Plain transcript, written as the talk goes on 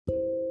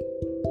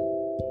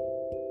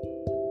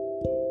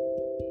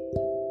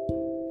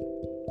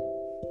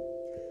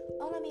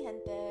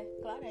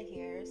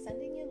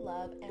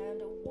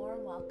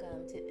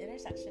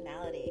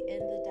intersectionality in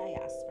the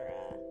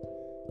diaspora.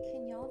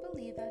 Can y'all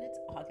believe that it's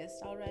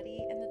August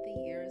already and that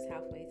the year is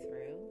halfway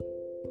through?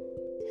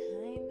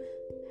 Time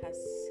has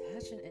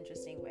such an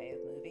interesting way of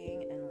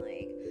moving, and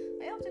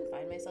I often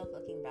find myself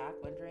looking back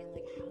wondering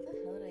how the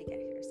hell did I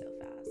get here so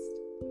fast?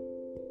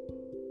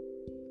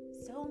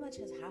 So much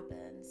has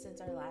happened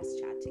since our last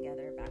chat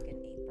together back in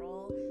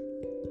April.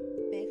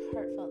 Big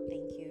heartfelt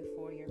thank you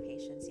for your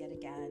patience yet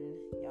again.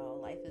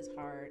 Y'all, life is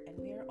hard and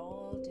we are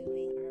all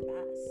doing our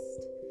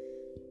best.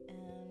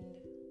 And,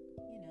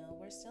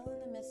 we're still in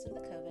the midst of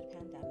the COVID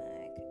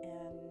pandemic,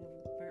 and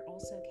we're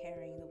also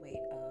carrying the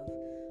weight of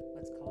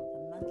what's called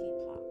the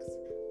monkeypox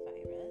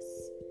virus,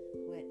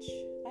 which,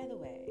 by the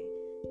way,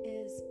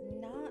 is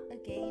not a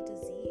gay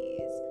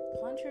disease,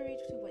 contrary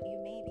to what you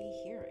may be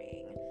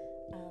hearing.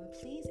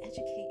 Please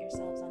educate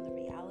yourselves on the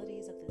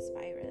realities of this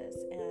virus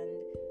and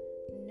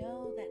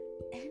know that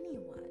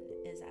anyone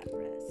is at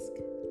risk.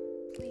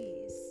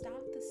 Please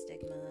stop the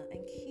stigma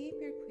and keep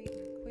your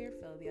queer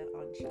phobia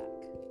on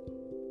check.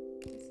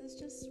 This is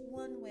just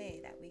one way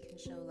that we can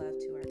show love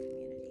to our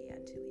community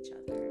and to each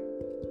other.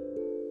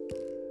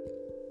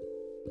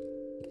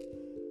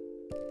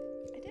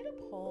 I did a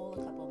poll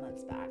a couple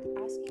months back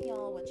asking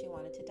y'all what you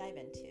wanted to dive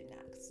into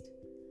next.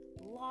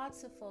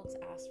 Lots of folks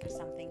asked for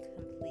something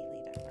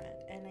completely different,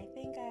 and I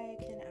think I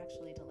can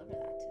actually deliver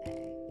that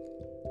today.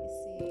 You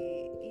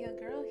see, your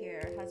girl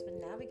here has been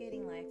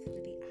navigating life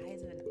through the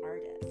eyes of an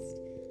artist.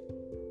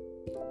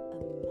 A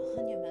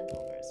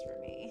monumental first for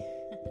me.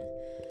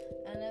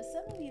 And as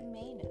some of you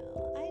may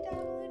know, I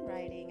dabble in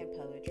writing and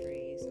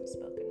poetry, some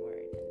spoken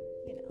word,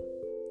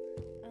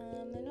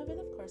 and over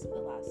the course of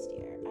the last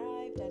year,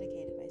 I've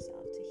dedicated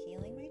myself to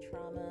healing my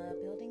trauma,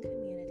 building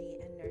community,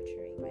 and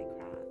nurturing my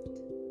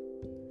craft.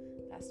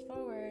 Fast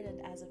forward,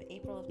 and as of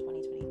April of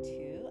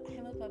 2022, I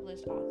am a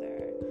published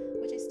author,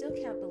 which I still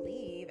can't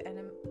believe, and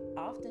I'm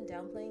often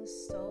downplaying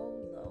so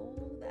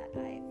low that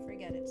I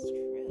forget it's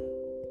true.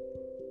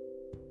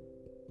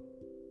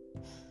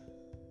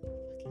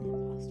 Fucking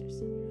imposter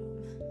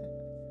syndrome.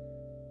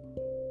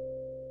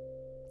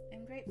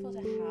 I'm grateful to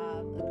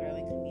have a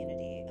growing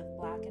community of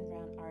Black and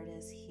brown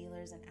artists,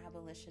 healers, and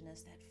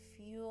abolitionists that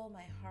fuel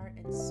my heart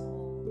and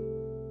soul.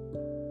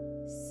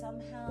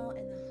 Somehow,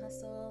 in the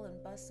hustle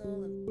and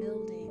bustle of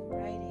building,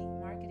 writing,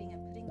 marketing,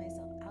 and putting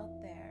myself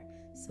out there,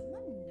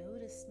 someone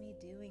noticed me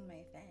doing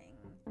my thing.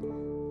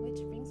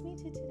 Which brings me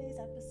to today's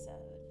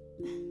episode.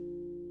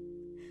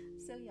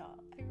 So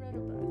y'all, I wrote a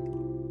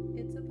book.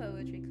 It's a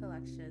poetry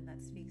collection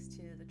that speaks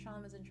to the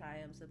traumas and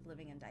triumphs of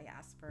living in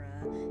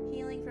diaspora,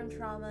 healing from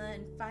trauma,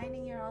 and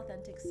finding your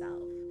authentic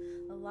self.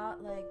 A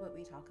lot like what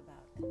we talk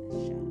about in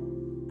this show.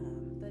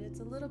 But it's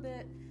a little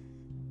bit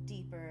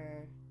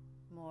deeper,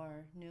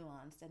 more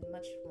nuanced, and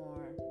much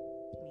more,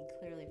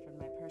 clearly from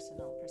my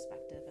personal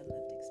perspective and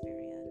lived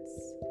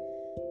experience.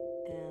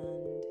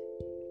 And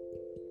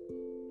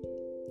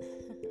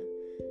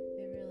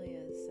it really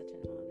is such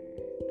an honor.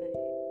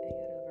 I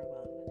get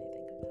overwhelmed when I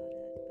think about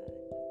it,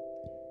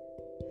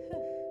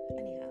 but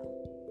anyhow,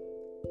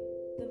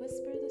 the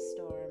whisper, the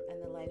storm,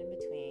 and the light in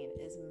between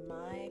is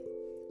my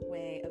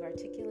way of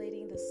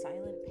articulating the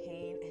silent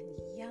pain and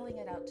yelling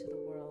it out to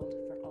the world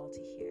for all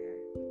to hear.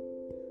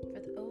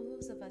 For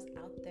those of us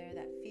out there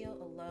that feel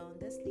alone,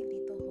 this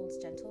librito holds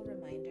gentle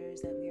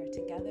reminders that we are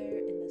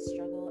together in the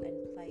struggle and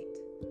plight.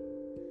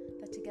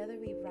 That together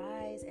we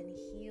rise and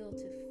heal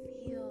to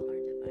feel our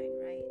divine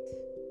right.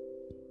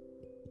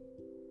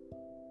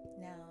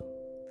 Now,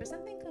 for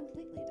something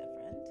completely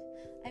different,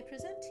 I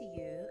present to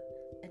you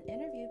an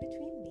interview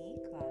between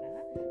me,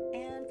 Clara,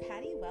 and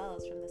Patty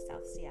Wells from the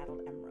South Seattle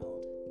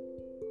Emerald.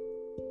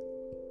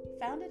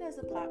 Founded as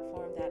a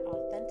platform that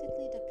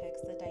authentically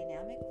depicts the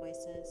dynamic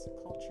voices,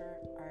 culture,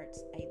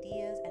 arts,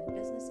 ideas, and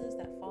businesses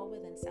that fall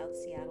within South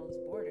Seattle's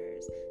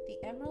borders, the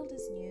Emerald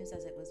is news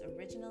as it was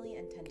originally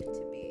intended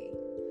to be.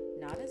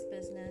 Not as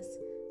business,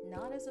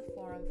 not as a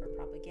forum for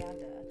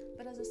propaganda,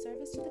 but as a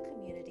service to the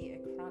community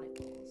it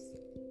chronicles.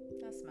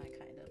 That's my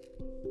kind of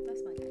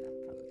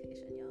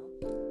publication, y'all.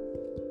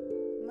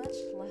 Much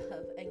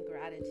love and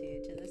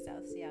gratitude to the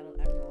South Seattle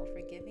Emerald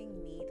for giving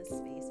me the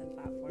space and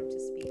platform to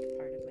speak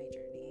part of my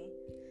journey.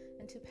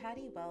 And to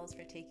Patty Wells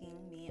for taking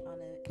me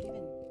on an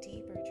even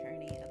deeper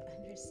journey of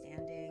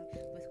understanding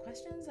with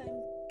questions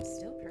I'm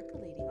still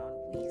percolating on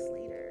weeks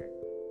later.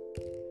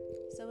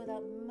 So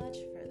without much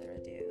further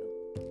ado,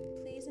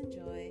 please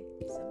enjoy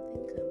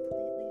something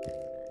completely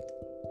different.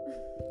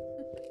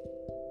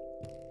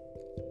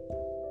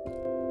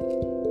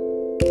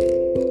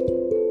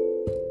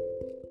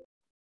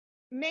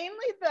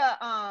 Mainly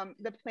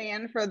the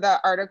plan for the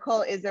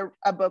article is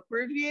a book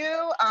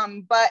review,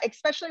 but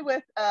especially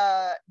with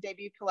a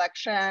debut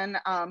collection,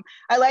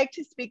 I like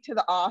to speak to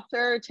the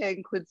author to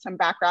include some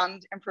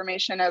background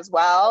information as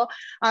well.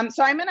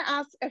 So I'm going to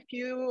ask a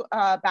few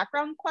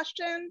background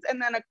questions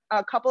and then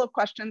a couple of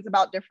questions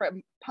about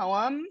different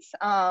poems.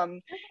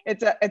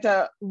 It's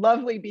a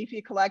lovely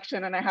beefy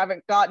collection, and I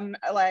haven't gotten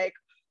like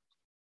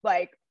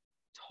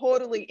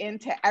totally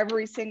into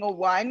every single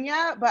one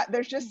yet, but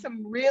there's just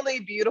some really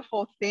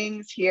beautiful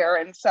things here.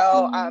 And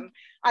so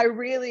I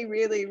really,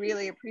 really,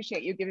 really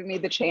appreciate you giving me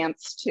the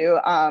chance to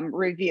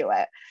review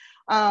it.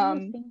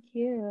 Thank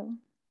you.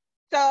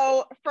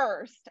 So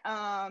first,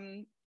 a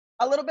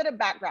little bit of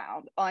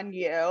background on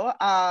you,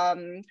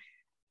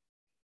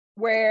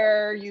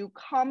 where you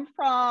come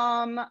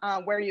from,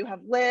 where you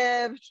have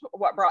lived,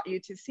 what brought you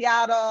to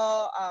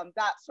Seattle,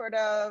 that sort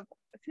of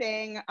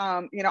thing.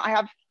 You know, I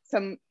have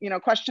some, you know,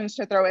 questions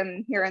to throw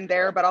in here and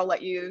there, but I'll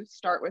let you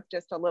start with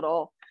just a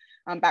little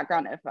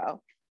background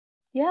info.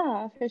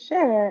 Yeah, for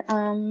sure.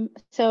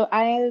 So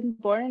I'm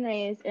born and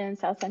raised in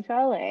South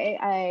Central LA.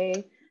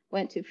 I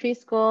went to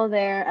preschool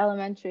there,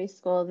 elementary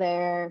school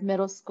there,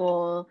 middle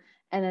school,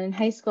 and then in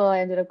high school, I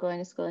ended up going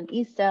to school in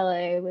East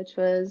LA, which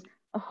was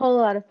a whole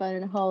lot of fun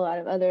and a whole lot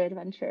of other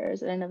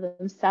adventures in and of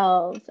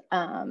themselves.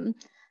 And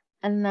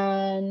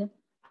then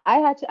I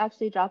had to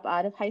actually drop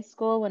out of high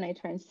school when I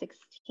turned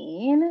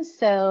 16.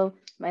 So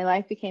my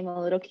life became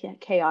a little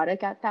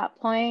chaotic at that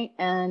point.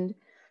 And,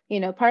 you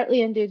know,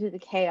 partly due to the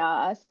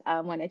chaos,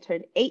 when I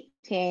turned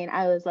 18,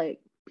 I was like,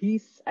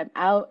 peace, I'm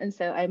out. And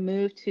so I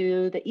moved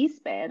to the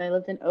East Bay and I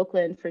lived in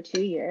Oakland for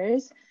 2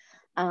 years.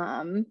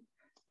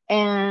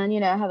 And, you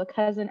know, I have a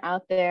cousin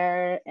out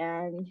there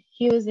and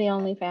he was the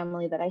only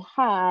family that I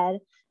had.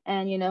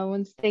 And, you know,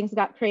 when things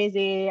got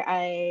crazy,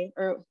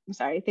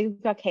 things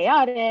got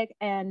chaotic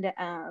and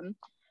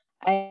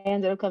I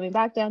ended up coming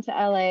back down to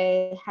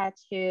LA, had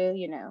to,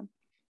 you know,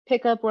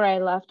 pick up where I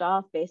left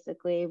off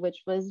basically,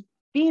 which was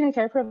being a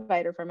care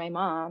provider for my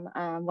mom.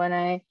 When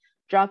I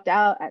dropped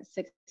out at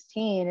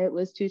 16, it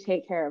was to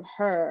take care of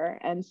her.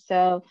 And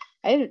so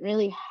I didn't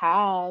really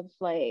have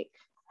like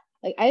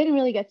I didn't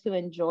really get to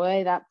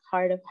enjoy that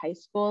part of high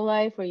school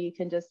life where you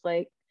can just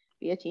like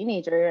be a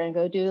teenager and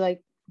go do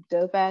like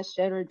dope ass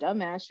shit or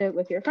dumb ass shit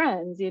with your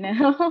friends, you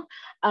know.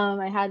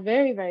 I had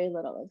very, very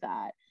little of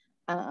that.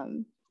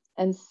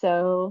 And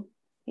so,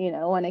 you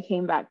know, when I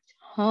came back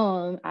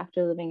home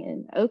after living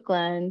in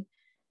Oakland,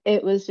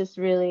 it was just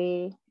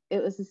really,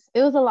 it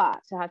was a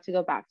lot to have to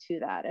go back to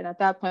that. And at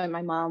that point,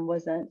 my mom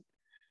wasn't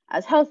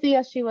as healthy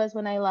as she was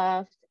when I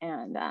left.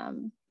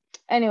 And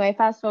anyway,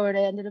 fast forward,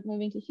 I ended up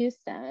moving to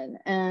Houston.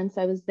 And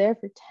so I was there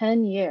for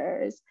 10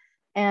 years.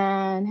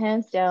 And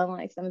hands down,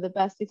 like some of the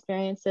best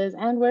experiences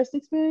and worst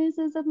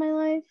experiences of my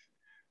life.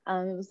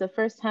 It was the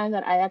first time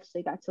that I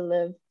actually got to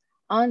live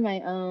on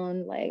my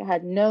own. Like I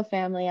had no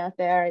family out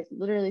there. I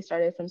literally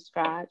started from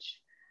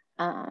scratch.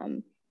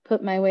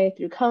 Put my way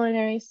through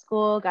culinary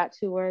school, got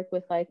to work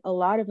with like a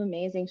lot of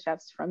amazing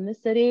chefs from the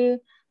city,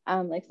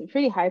 like some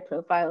pretty high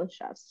profile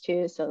chefs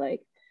too. So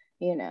like,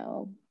 you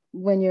know,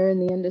 when you're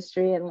in the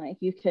industry and like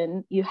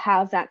you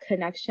have that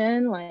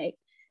connection, like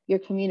your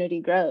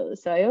community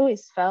grows. So I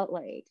always felt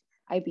like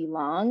I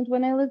belonged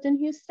when I lived in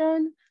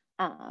Houston.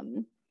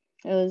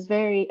 It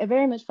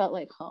very much felt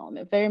like home.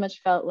 It very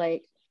much felt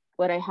like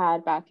what I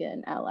had back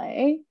in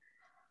LA.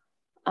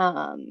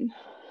 And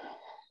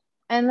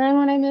then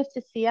when I moved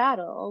to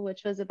Seattle,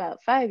 which was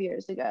about 5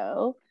 years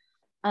ago,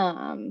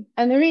 and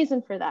the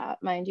reason for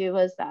that, mind you,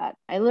 was that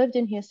I lived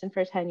in Houston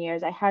for 10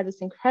 years. I had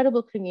this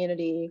incredible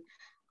community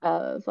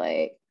of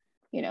like,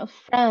 you know,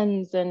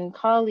 friends and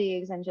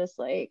colleagues and just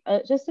like,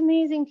 just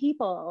amazing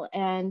people.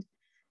 And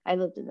I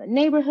lived in the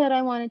neighborhood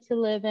I wanted to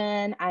live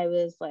in. I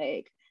was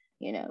like,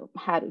 you know,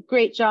 had a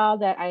great job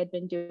that I had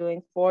been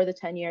doing for the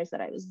 10 years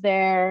that I was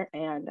there.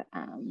 And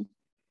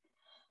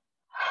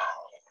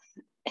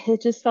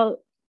it just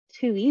felt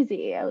too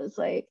easy. I was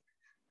like,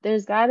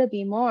 there's got to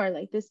be more.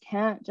 Like, this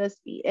can't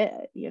just be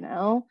it, you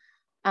know?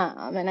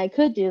 And I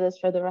could do this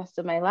for the rest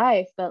of my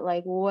life, but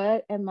like,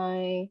 what am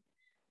I,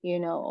 you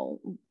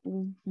know,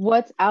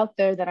 what's out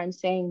there that I'm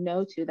saying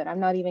no to, that I'm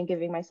not even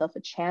giving myself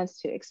a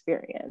chance to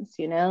experience,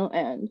 you know?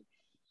 And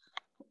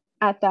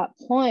at that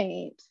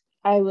point,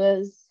 I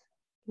was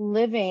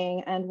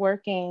living and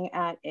working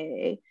at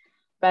a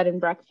bed and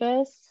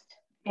breakfast.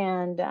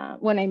 And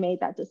when I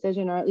made that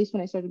decision, or at least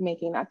when I started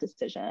making that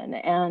decision,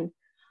 and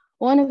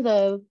one of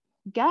the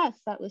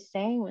guests that was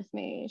staying with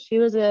me, she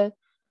was a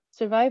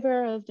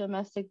survivor of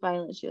domestic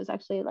violence. She was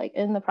actually like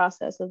in the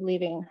process of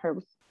leaving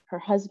her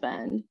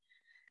husband.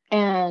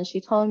 And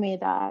she told me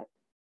that,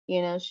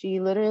 you know, she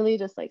literally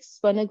just like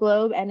spun a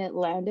globe and it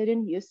landed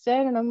in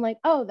Houston. And I'm like,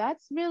 oh,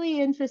 that's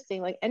really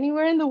interesting. Like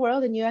anywhere in the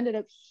world and you ended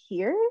up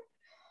here?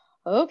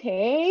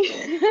 Okay.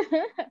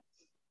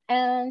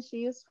 And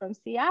she was from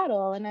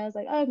Seattle. And I was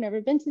like, oh, I've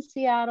never been to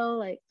Seattle.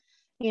 Like,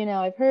 you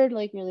know, I've heard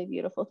like really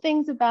beautiful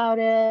things about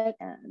it.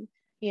 And,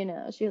 you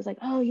know, she was like,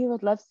 oh, you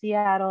would love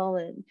Seattle.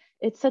 And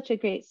it's such a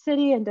great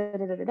city and da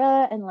da da da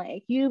da. And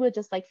like, you would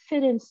just like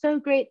fit in so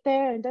great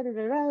there and da da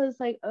da da. I was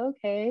like,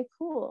 okay,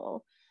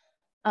 cool.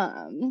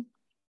 And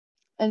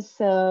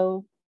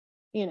so,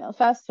 you know,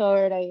 fast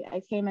forward,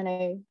 I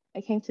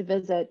came to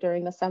visit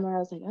during the summer. I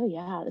was like, oh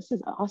yeah, this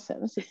is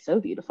awesome. This is so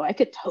beautiful. I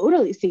could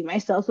totally see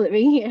myself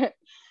living here,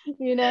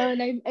 you know,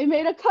 and I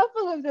made a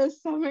couple of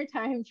those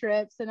summertime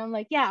trips and I'm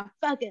like, yeah,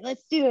 fuck it,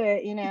 let's do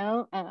it, you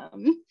know.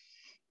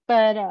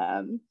 But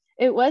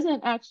it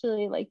wasn't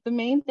actually like the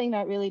main thing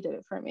that really did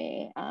it for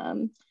me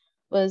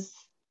was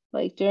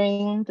like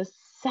during the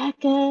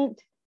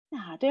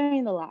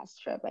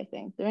last trip, I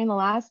think, during the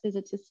last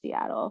visit to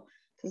Seattle,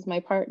 because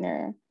my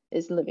partner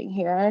is living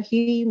here.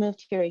 He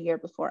moved here a year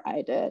before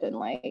I did. And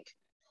like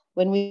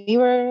when we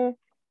were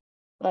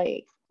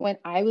like, when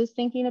I was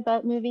thinking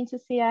about moving to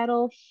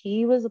Seattle,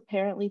 he was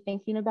apparently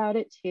thinking about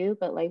it too,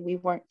 but like we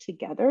weren't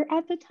together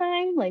at the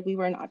time. Like we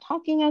were not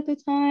talking at the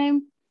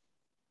time.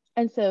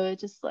 And so it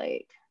just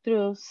like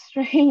through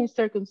strange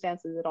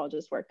circumstances, it all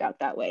just worked out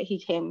that way. He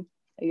came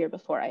a year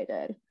before I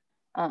did.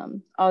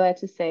 All that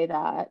to say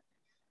that,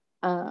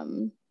 I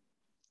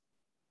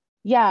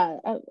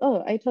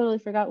totally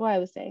forgot why I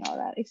was saying all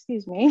that.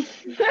 Excuse me.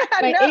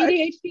 My No,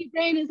 ADHD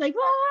brain is like,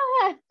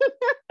 ah!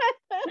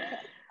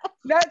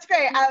 that's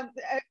great.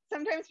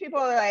 Sometimes people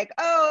are like,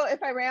 oh,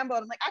 if I ramble,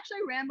 I'm like, actually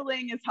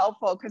rambling is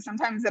helpful because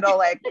sometimes it'll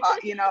like,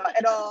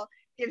 it'll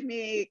give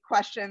me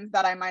questions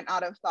that I might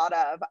not have thought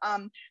of.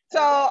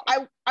 So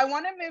okay. I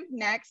want to move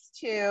next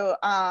to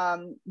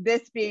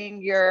this being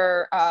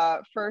your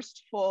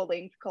first full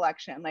length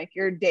collection, like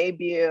your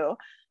debut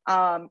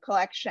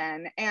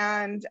collection.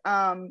 And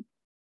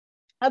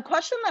a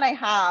question that I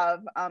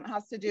have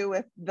has to do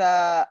with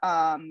the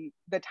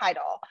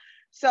title.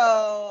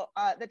 So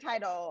the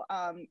title,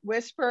 The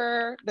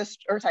Whisper, the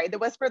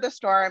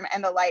Storm,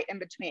 and the Light in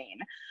Between.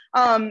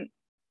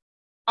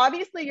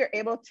 Obviously, you're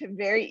able to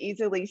very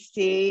easily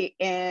see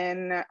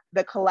in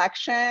the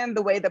collection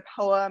the way the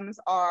poems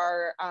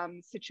are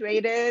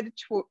situated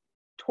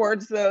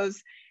towards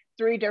those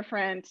three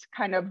different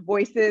kind of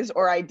voices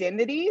or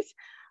identities.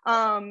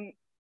 I'm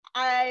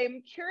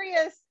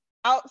curious,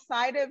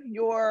 outside of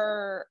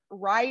your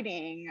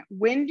writing,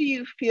 when do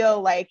you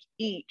feel like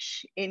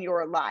each in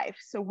your life?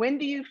 So when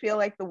do you feel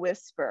like the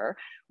whisper?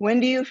 When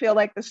do you feel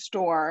like the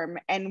storm?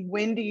 And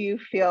when do you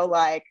feel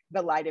like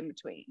the light in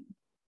between?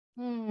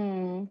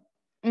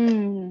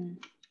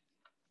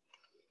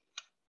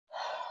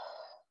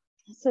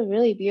 That's a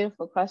really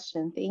beautiful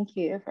question. Thank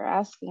you for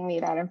asking me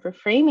that and for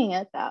framing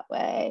it that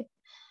way.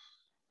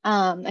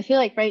 I feel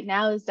like right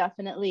now is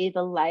definitely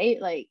the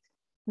light, like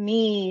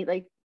me,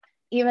 like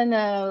even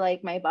though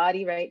like my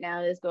body right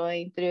now is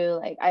going through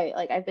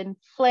I've been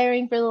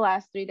flaring for the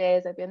last 3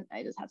 days. I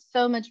just have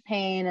so much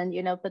pain, and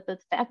but the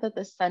fact that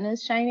the sun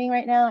is shining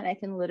right now and I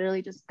can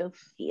literally just go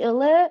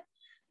feel it,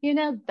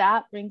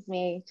 that brings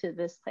me to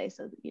this place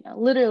of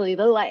literally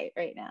the light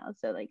right now.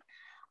 So like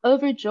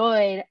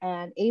overjoyed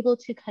and able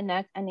to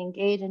connect and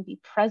engage and be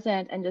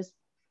present and just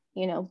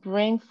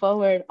bring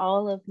forward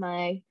all of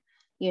my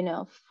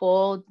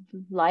full,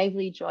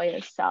 lively,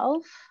 joyous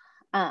self.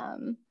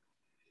 And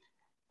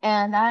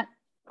that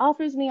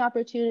offers me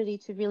opportunity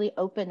to really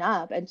open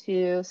up and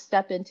to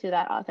step into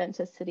that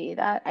authenticity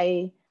that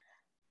I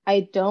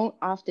don't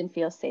often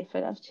feel safe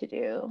enough to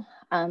do.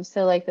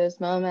 So like those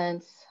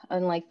moments,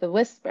 unlike the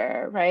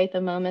whisper, right?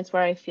 The moments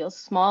where I feel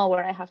small,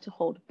 where I have to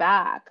hold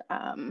back,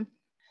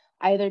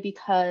 either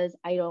because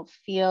I don't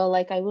feel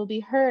like I will be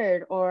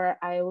heard, or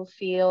I will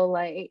feel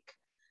like,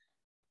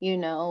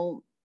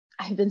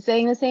 I've been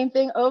saying the same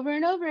thing over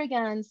and over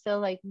again. So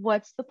like,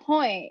 what's the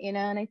point?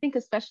 And I think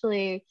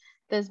especially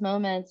those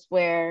moments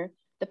where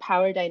the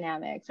power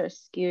dynamics are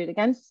skewed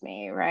against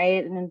me,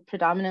 right? And in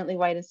predominantly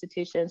white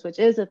institutions, which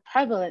is a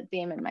prevalent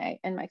theme in my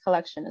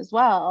collection as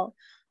well.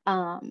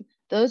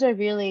 Those are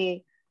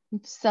really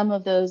some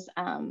of those,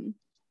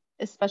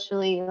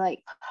 especially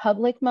like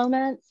public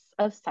moments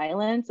of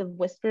silence, of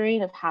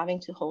whispering, of having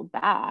to hold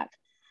back.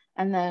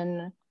 And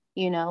then,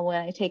 when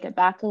I take it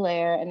back a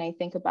layer and I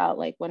think about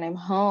like when I'm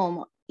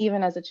home,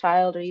 even as a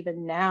child or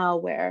even now,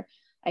 where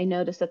I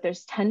notice that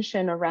there's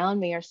tension around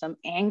me or some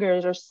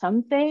angers or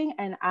something,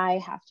 and I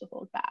have to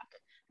hold back.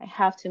 I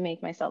have to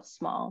make myself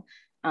small.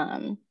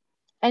 And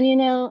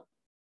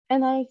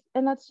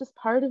that's just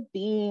part of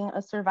being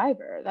a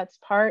survivor. That's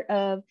part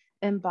of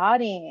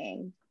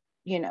embodying,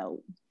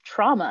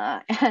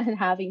 trauma and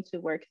having to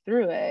work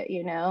through it.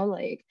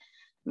 Like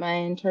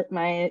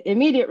my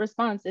immediate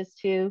response is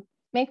to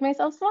make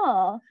myself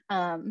small.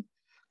 And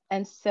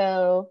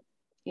so,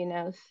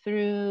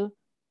 through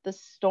the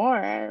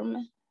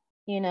storm,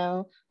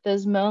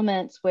 those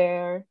moments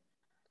where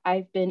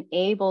I've been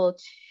able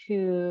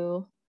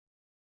to,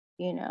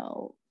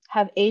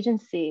 have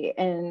agency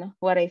in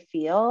what I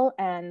feel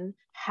and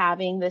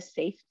having the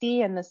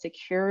safety and the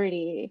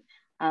security,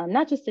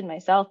 not just in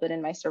myself, but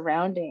in my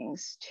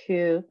surroundings,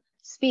 to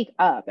speak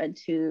up and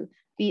to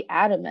be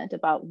adamant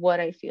about what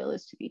I feel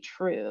is to be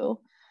true.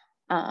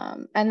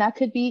 And that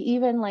could be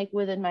even like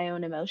within my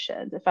own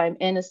emotions. If I'm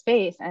in a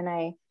space and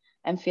I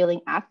am feeling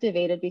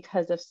activated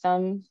because of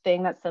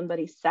something that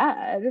somebody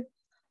said,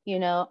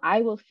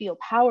 I will feel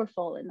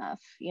powerful enough,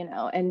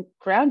 and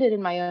grounded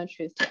in my own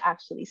truth to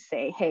actually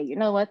say, hey, you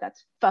know what,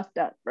 that's fucked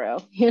up, bro,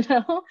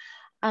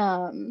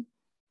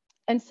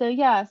 and so,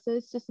 yeah, so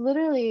it's just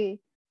literally,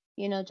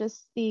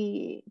 just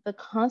the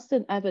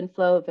constant ebb and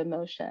flow of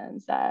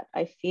emotions that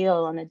I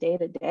feel on a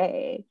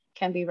day-to-day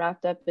can be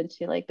wrapped up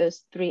into like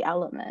those three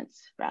elements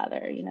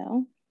rather,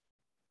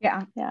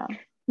 Yeah.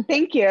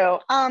 Thank you.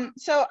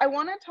 So I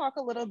want to talk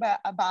a little bit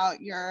about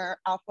your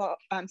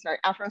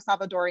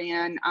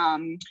Afro-Salvadorian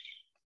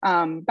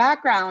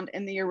background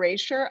and the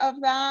erasure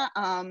of that.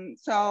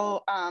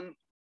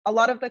 A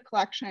lot of the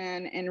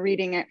collection and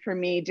reading it for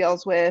me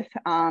deals with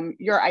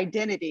your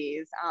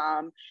identities,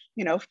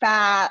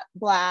 fat,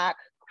 Black,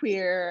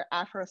 queer,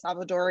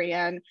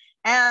 Afro-Salvadorian,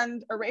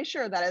 and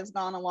erasure that has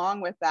gone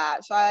along with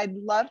that. So I'd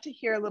love to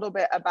hear a little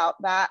bit about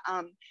that.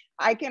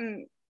 I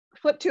can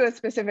flip to a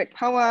specific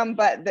poem,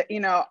 but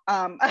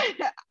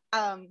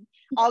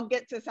I'll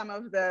get to some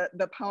of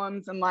the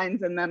poems and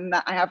lines in them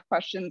that I have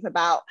questions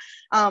about.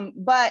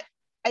 But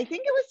I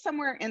think it was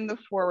somewhere in the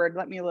forward.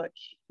 Let me look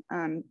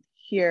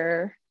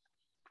here.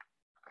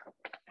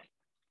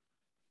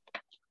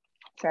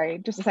 Sorry,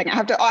 just a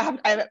second. I have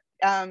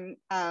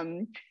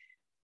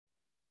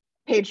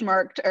page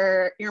marked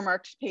or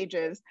earmarked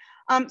pages.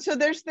 So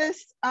there's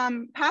this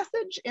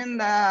passage in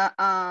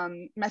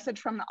the message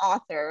from the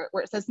author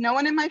where it says, "No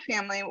one in my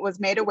family was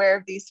made aware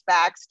of these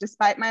facts,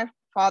 despite my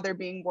father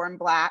being born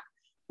Black,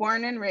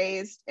 born and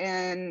raised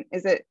in,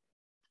 is it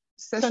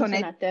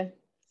Sonsonate.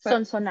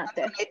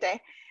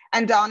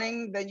 And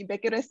donning the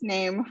ubiquitous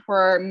name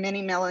for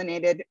many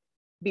melanated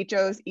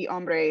bichos y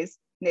hombres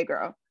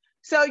negro."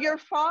 So your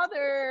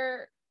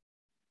father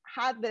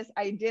had this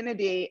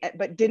identity,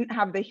 but didn't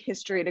have the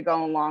history to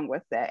go along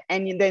with it.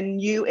 And then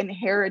you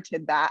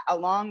inherited that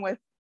along with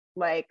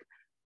like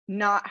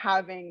not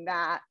having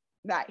that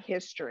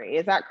history.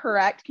 Is that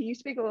correct? Can you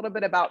speak a little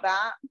bit about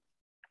that?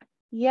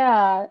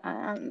 Yeah,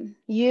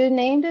 you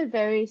named it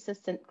very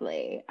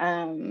succinctly.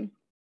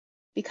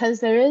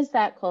 Because there is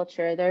that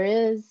culture, there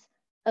is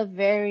a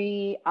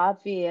very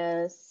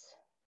obvious,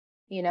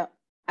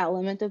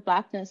 element of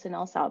Blackness in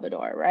El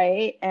Salvador,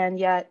 right? And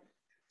yet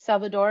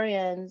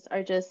Salvadorians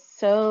are just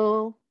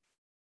so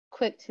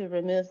quick to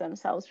remove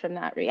themselves from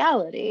that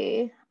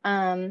reality.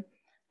 And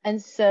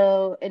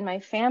so in my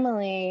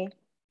family,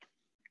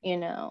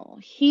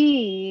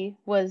 he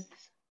was,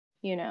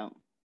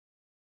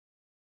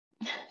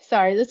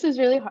 sorry, this is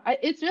really hard.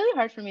 It's really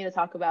hard for me to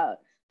talk about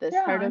this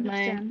part of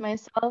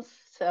myself.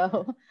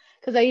 So,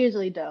 because I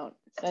usually don't.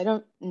 So I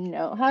don't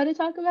know how to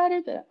talk about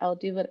it, but I'll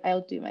do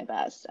my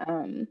best.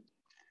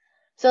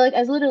 So like I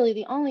was literally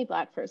the only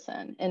Black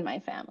person in my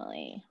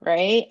family,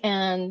 right?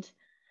 And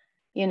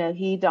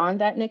he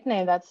donned that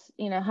nickname. That's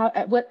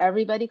what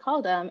everybody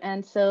called him.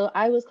 And so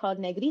I was called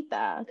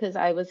Negrita because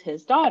I was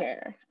his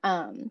daughter.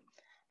 And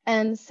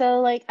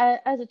so like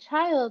as a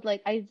child,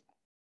 like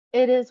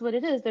it is what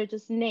it is. They're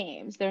just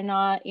names. They're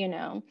not,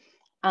 and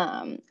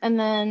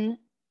then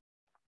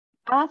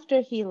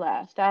after he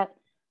left, that,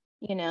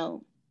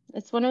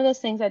 it's one of those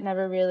things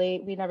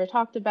we never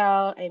talked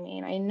about. I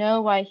mean, I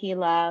know why he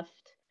left.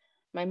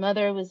 My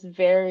mother was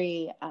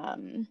very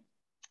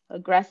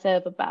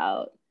aggressive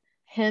about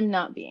him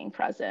not being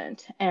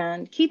present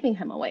and keeping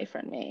him away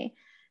from me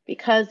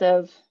because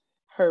of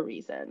her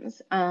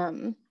reasons.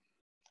 And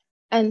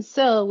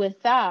so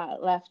with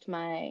that left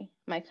my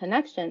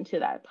connection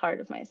to that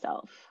part of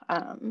myself.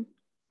 And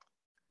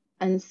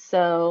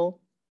so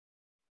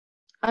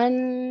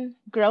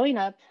growing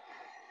up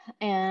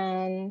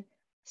and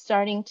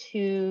starting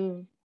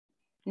to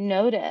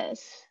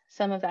notice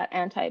some of that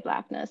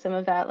anti-Blackness, some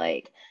of that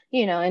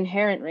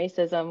inherent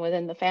racism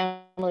within the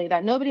family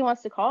that nobody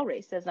wants to call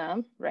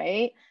racism,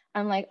 right?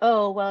 I'm like,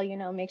 oh, well,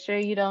 make sure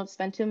you don't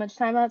spend too much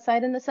time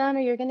outside in the sun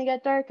or you're going to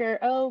get darker.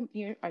 Oh,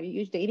 are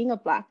you dating a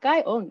Black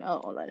guy? Oh,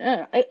 no.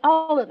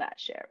 All of that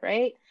shit,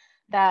 right?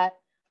 That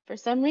for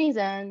some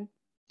reason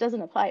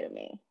doesn't apply to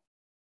me,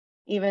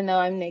 even though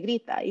I'm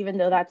Negrita, even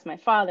though that's my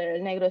father.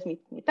 Negro es mi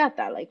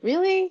tata. Like,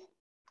 really?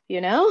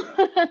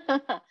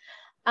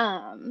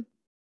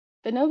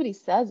 But nobody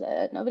says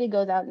it. Nobody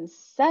goes out and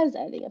says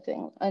any of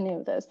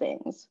those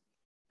things,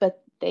 but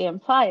they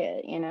imply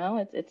it.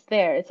 It's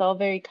there. It's all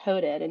very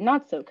coded and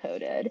not so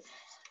coded.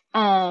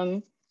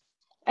 Anyway,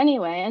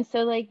 and so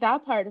like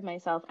that part of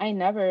myself, I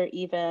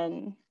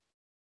was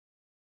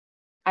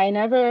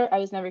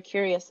never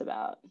curious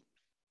about.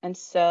 And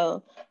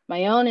so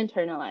my own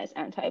internalized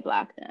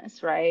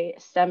anti-Blackness,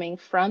 right, stemming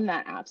from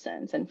that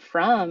absence and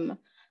from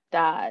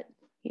that,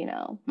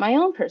 my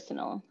own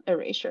personal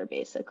erasure,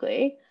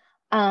 basically.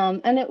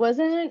 And it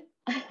wasn't,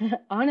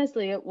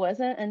 honestly, it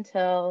wasn't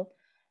until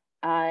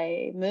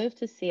I moved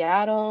to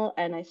Seattle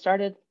and I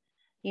started,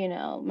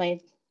 my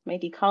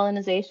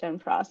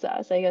decolonization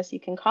process, I guess you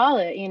can call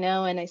it,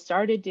 and I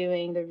started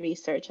doing the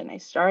research and I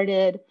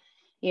started,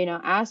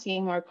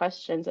 asking more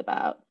questions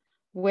about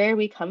where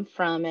we come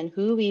from and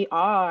who we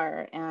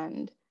are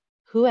and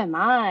who am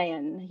I?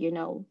 And,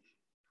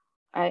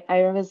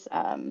 I was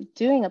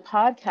doing a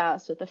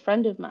podcast with a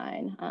friend of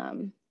mine.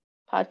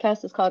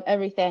 Podcast is called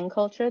Everything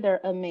Culture.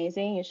 They're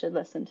amazing. You should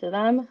listen to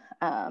them.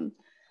 And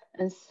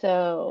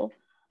so,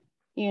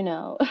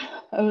 I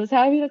was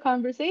having a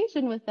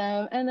conversation with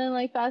them, and then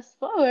like fast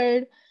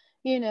forward,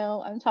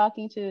 I'm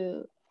talking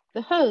to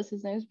the host.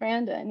 His name's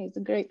Brandon. He's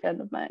a great friend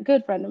of mine,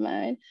 good friend of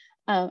mine.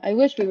 I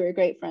wish we were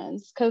great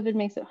friends. COVID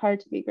makes it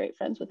hard to be great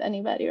friends with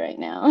anybody right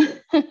now.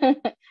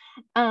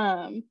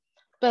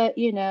 But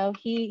you know,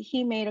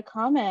 he made a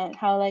comment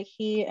how like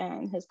he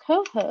and his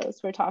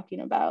co-host were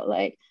talking about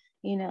like,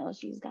 you know,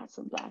 she's got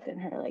some black in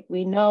her, like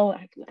we know,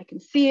 I can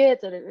see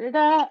it, da, da, da,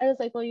 da. I was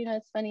like, well, you know,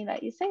 it's funny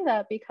that you say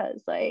that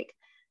because like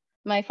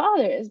my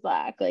father is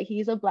black, like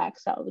he's a black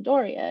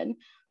Salvadorian.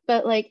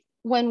 But like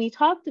when we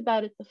talked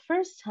about it the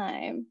first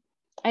time,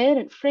 I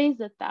didn't phrase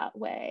it that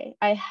way.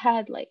 I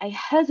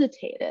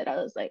hesitated. I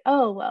was like,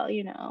 oh well,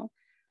 you know,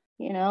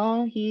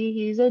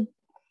 he's a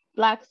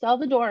black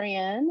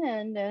Salvadorian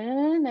and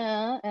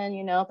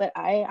you know, but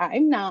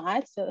I'm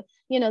not. So,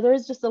 you know,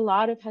 there's just a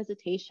lot of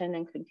hesitation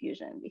and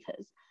confusion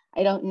because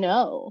I don't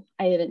know.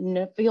 I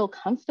didn't feel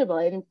comfortable.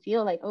 I didn't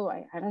feel like, oh,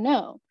 I don't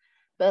know.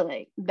 But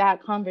like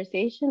that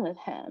conversation with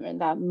him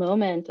and that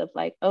moment of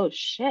like, oh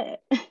shit,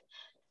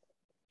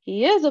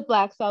 he is a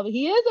black Salvador,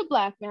 he is a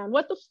black man.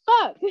 What the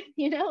fuck?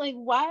 You know, like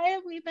why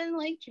have we been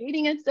like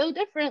treating it so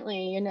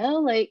differently? You know,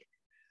 like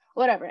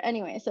whatever.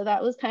 Anyway, so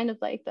that was kind of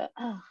like the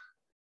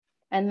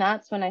and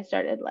that's when I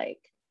started like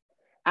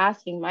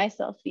asking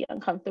myself the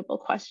uncomfortable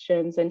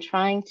questions and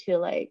trying to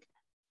like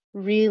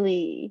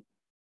really,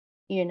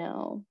 you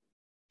know,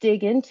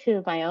 dig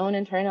into my own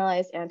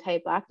internalized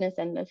anti-blackness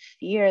and the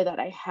fear that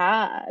I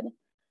had,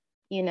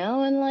 you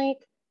know, and like,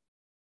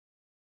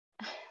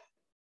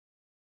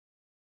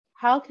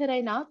 how could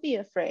I not be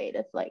afraid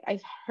if like I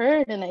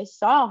heard and I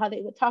saw how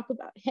they would talk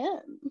about him,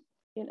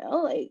 you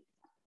know, like,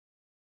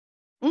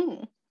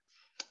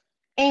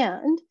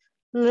 and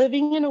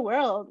living in a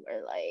world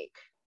where like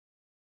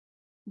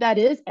that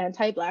is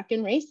anti-black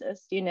and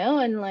racist, you know,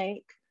 and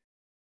like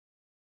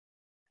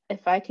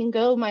if I can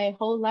go my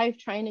whole life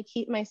trying to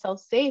keep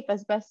myself safe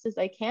as best as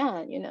I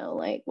can, you know,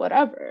 like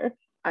whatever,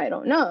 I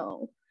don't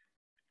know.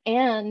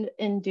 And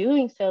in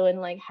doing so, and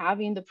like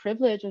having the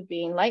privilege of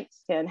being light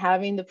skinned,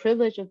 having the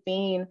privilege of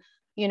being,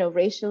 you know,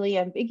 racially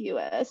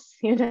ambiguous,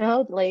 you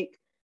know, like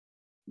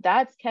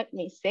that's kept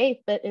me safe,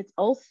 but it's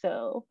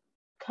also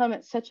come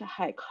at such a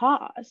high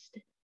cost.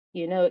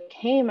 You know, it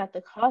came at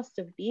the cost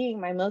of being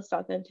my most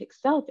authentic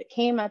self. It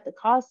came at the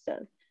cost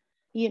of,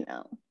 you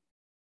know,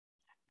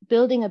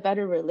 building a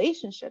better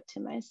relationship to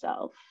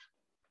myself,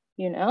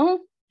 you know?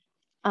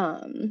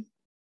 And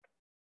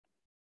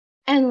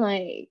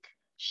like,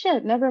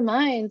 shit, never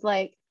mind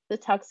like the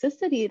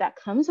toxicity that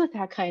comes with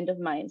that kind of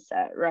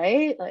mindset,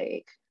 right?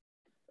 Like,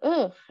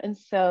 ugh. And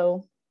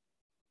so,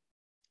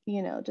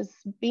 you know, just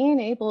being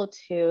able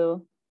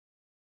to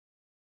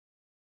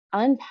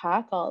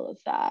unpack all of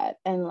that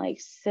and like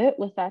sit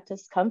with that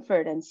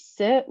discomfort and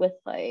sit with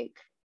like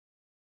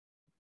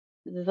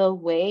the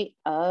weight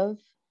of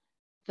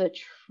the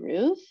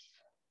truth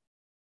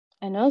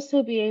and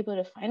also be able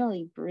to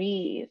finally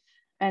breathe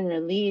and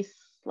release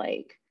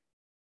like,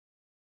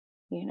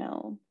 you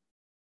know,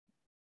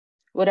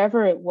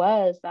 whatever it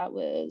was that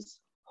was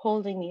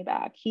holding me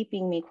back,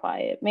 keeping me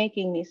quiet,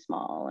 making me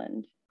small,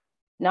 and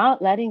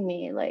not letting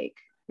me like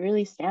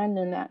really stand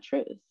in that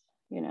truth,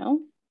 you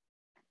know?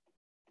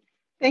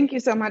 Thank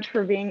you so much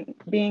for being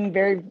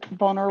very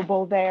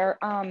vulnerable there.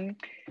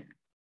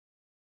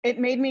 It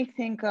made me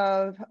think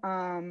of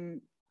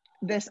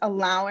this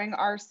allowing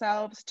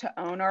ourselves to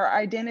own our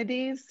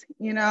identities,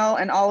 you know,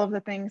 and all of the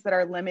things that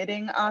are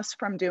limiting us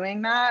from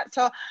doing that.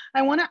 So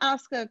I want to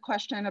ask a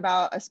question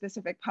about a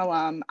specific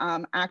poem,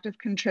 Act of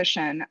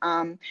Contrition.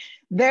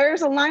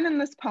 There's a line in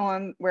this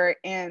poem where it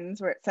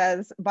ends, where it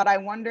says, "But I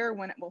wonder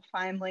when it will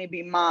finally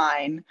be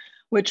mine,"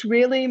 which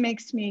really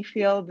makes me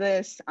feel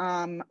this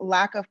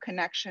lack of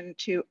connection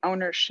to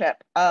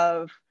ownership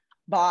of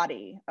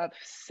body, of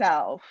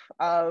self,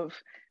 of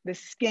the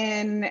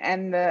skin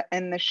and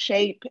the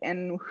shape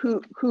and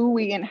who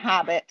we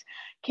inhabit.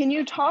 Can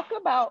you talk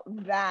about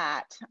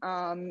that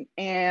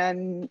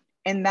and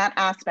that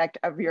aspect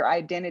of your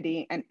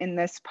identity and in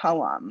this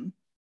poem?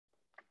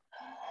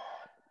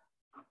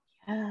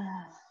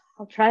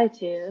 I'll try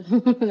to.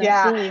 That's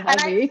Yeah, really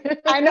heavy. and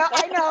I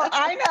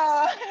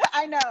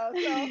know.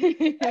 So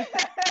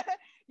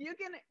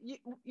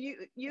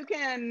you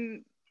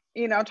can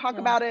talk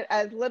about it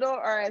as little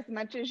or as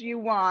much as you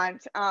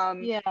want.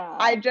 Yeah.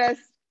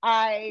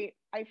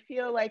 I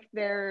feel like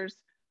there's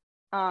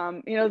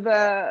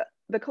the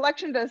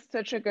collection does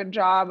such a good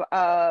job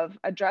of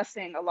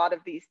addressing a lot of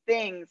these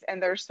things,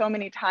 and there's so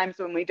many times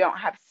when we don't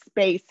have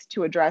space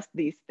to address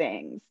these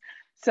things.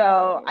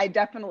 So I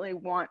definitely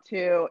want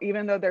to,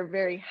 even though they're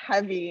very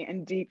heavy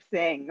and deep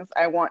things,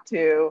 I want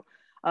to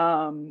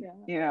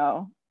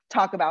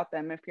talk about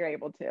them if you're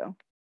able to.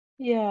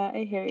 Yeah,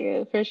 I hear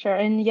you for sure.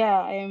 And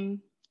yeah,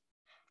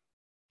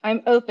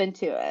 I'm open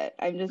to it.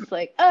 I'm just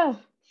like, oh,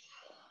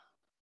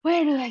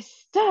 where do I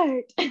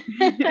start?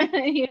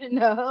 You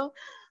know?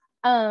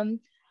 Oh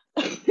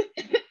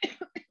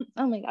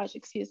my gosh,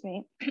 excuse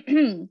me.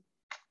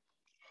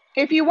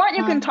 If you want,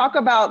 you can talk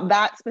about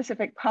that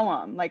specific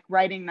poem, like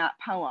writing that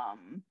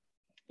poem.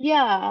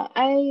 Yeah,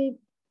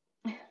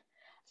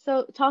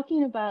 so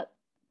talking about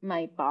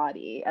my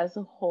body as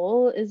a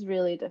whole is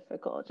really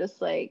difficult.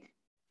 Just like,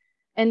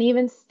 and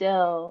even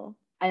still,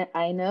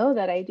 I know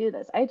that I do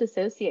this. I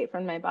dissociate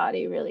from my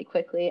body really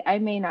quickly. I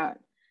may not,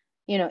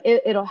 you know,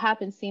 it'll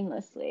happen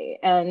seamlessly.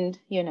 And,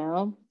 you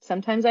know,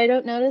 sometimes I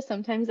don't notice,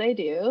 sometimes I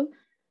do.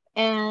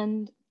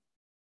 And,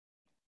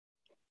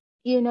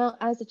 you know,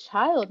 as a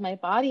child, my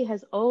body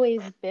has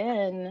always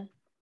been,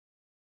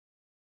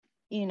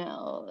 you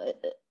know,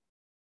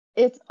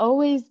 it's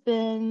always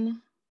been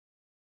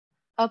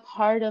a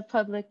part of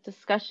public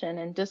discussion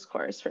and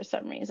discourse for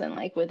some reason,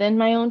 like within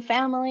my own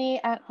family,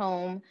 at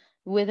home,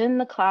 within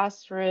the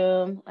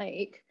classroom,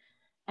 like,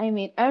 I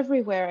mean,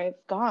 everywhere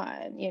I've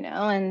gone, you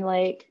know, and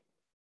like,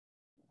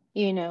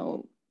 you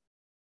know,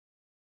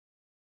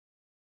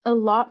 a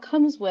lot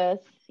comes with,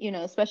 you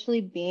know,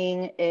 especially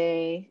being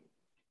a,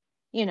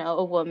 you know,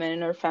 a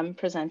woman or femme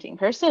presenting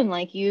person,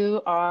 like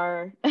you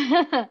are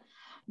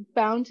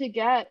bound to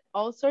get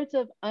all sorts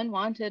of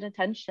unwanted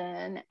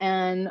attention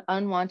and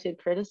unwanted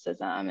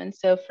criticism. And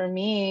so for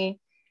me,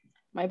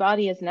 my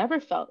body has never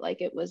felt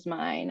like it was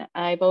mine.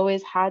 I've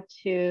always had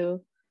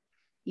to,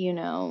 you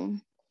know,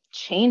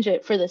 change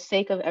it for the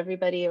sake of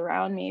everybody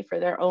around me, for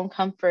their own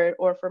comfort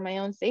or for my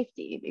own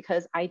safety,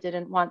 because I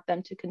didn't want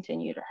them to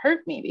continue to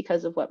hurt me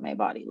because of what my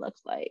body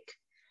looked like.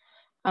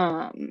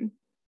 And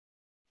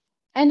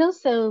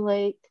also,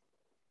 like,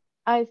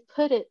 I've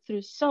put it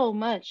through so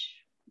much,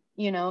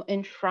 you know,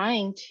 in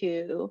trying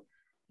to,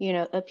 you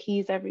know,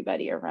 appease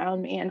everybody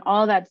around me. And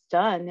all that's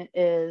done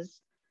is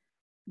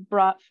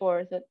brought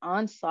forth an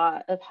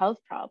onslaught of health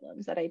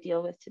problems that I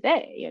deal with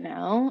today, you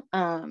know?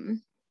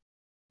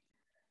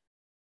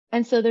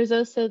 And so there's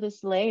also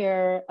this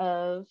layer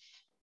of,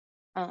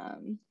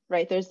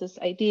 right, there's this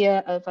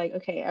idea of like,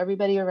 okay,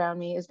 everybody around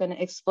me is going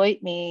to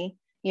exploit me,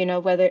 you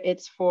know, whether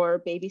it's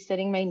for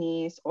babysitting my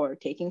niece or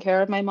taking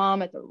care of my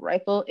mom at the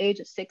ripe old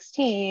age of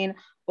 16,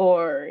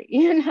 or,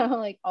 you know,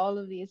 like all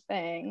of these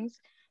things,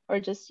 or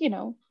just, you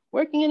know,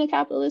 working in a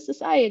capitalist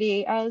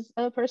society as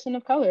a person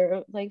of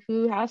color, like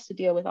who has to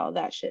deal with all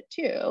that shit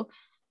too.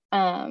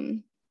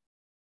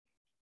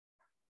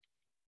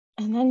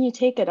 And then you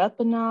take it up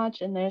a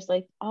notch and there's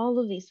like all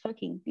of these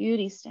fucking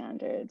beauty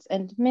standards.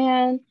 And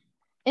man,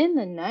 in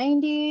the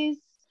 90s,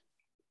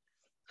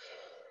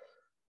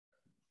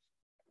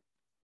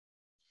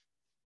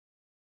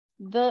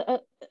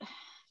 the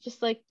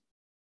just like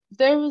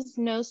there was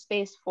no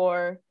space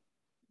for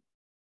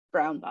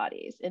brown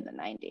bodies in the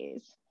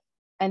 90s.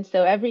 And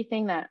so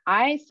everything that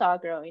I saw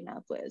growing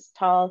up was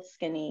tall,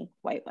 skinny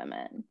white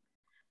women.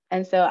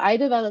 And so I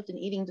developed an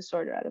eating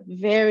disorder at a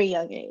very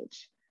young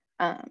age.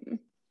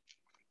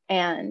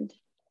 And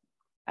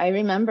I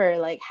remember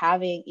like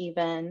having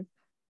even,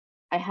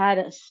 I had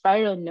a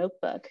spiral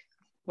notebook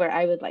where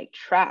I would like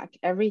track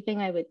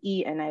everything I would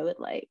eat, and I would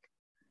like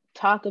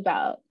talk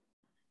about,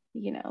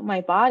 you know, my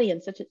body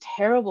in such a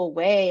terrible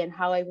way and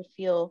how I would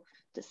feel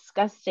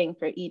disgusting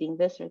for eating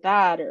this or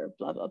that or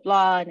blah, blah,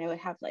 blah. And I would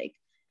have like,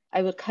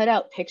 I would cut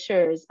out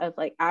pictures of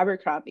like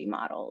Abercrombie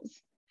models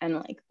and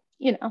like,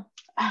 you know,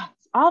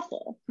 it's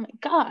awful. Oh my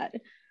God.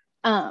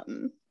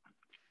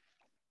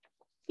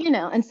 You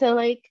know, and so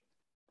like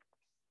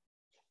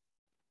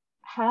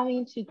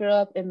having to grow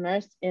up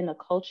immersed in a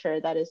culture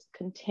that is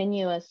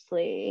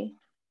continuously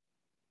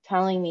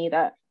telling me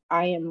that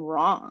I am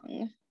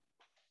wrong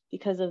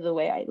because of the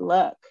way I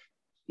look,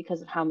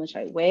 because of how much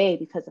I weigh,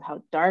 because of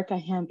how dark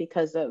I am,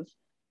 because of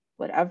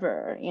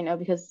whatever, you know,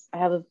 because I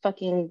have a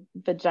fucking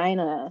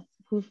vagina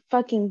who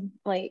fucking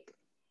like,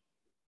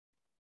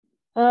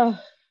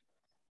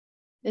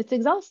 it's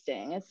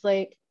exhausting. It's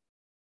like,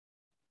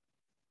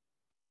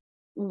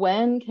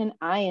 when can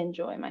I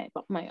enjoy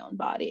my own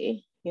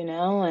body, you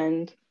know?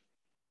 And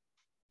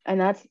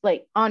that's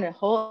like on a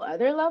whole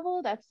other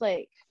level, that's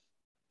like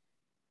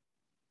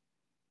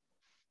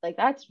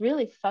that's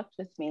really fucked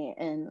with me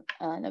in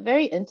on a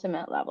very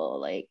intimate level.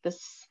 Like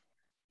this,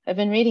 I've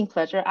been reading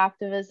Pleasure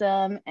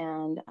Activism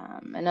and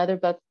another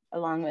book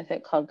along with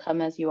it called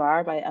Come As You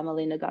Are by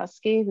Emily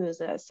Nagoski, who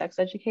is a sex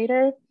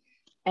educator,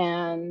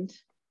 and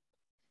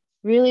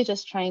really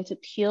just trying to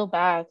peel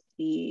back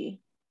the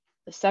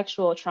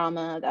sexual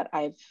trauma that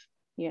I've,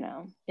 you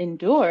know,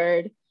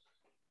 endured.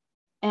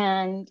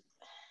 And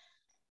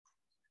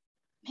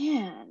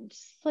man,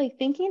 just like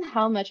thinking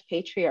how much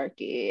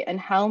patriarchy and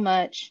how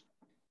much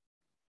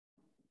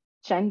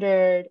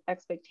gendered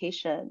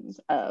expectations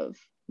of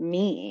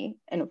me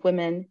and of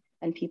women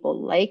and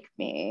people like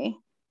me,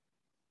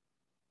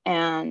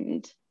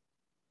 and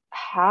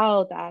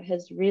how that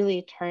has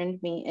really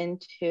turned me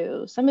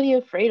into somebody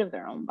afraid of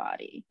their own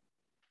body.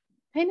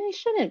 And I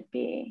shouldn't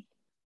be,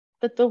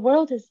 but the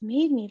world has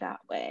made me that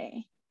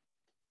way.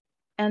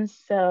 And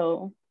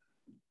so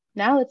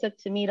now it's up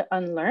to me to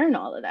unlearn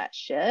all of that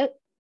shit,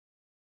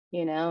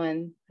 you know,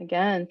 and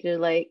again, through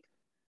like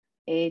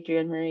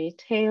Adrienne Maree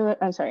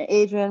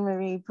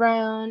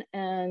Brown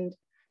and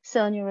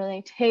Sonia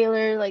Renee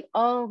Taylor, like,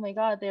 oh my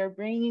God, they're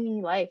bringing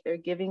me life. They're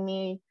giving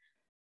me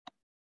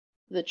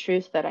the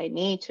truth that I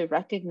need to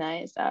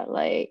recognize that,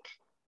 like,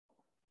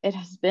 it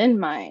has been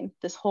mine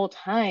this whole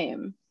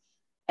time.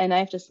 And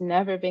I've just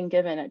never been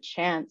given a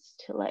chance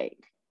to, like,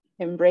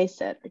 embrace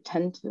it or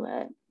tend to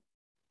it,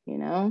 you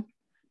know?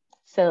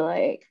 So,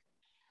 like,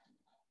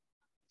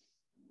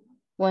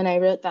 when I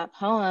wrote that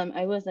poem,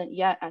 I wasn't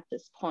yet at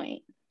this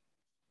point,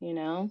 you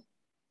know?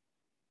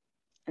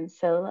 And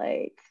so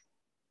like,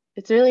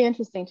 it's really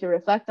interesting to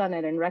reflect on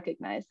it and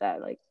recognize that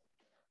like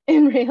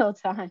in real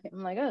time.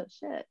 I'm like, oh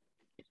shit.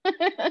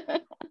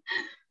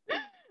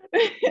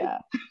 Yeah.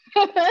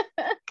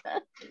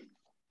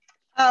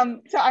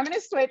 So I'm going to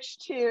switch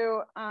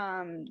to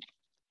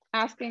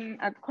asking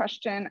a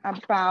question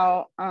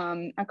about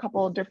a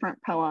couple of different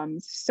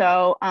poems.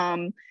 So,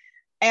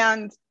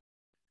 and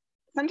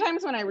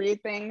sometimes when I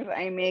read things,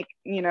 I make,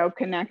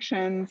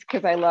 connections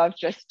because I love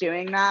just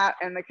doing that.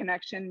 And the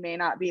connection may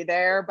not be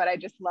there, but I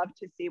just love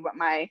to see what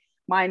my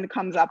mind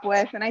comes up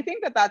with. And I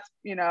think that that's,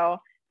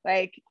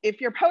 like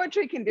if your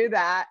poetry can do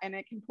that and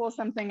it can pull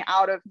something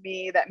out of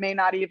me that may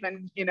not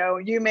even,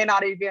 you may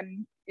not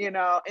even,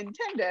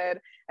 intended,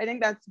 I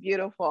think that's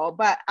beautiful.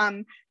 But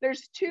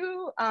there's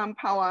two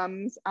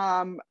poems,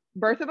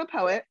 Birth of a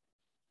Poet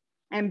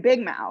and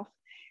Big Mouth.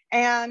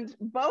 And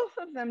both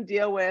of them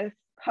deal with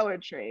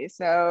poetry.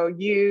 So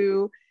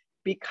you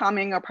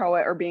becoming a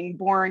poet or being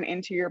born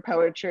into your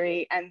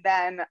poetry. And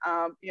then,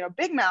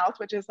 Big Mouth,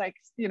 which is like,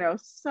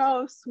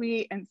 so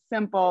sweet and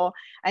simple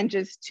and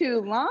just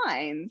two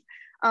lines.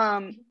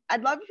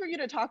 I'd love for you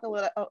to talk a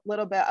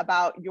little bit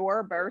about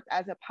your birth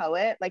as a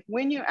poet. Like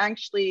when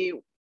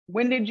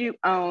did you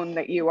own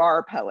that you are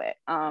a poet?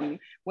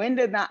 When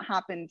did that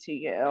happen to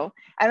you?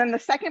 And then the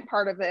second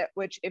part of it,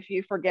 which if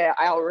you forget,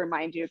 I'll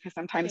remind you because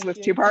sometimes with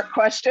two-part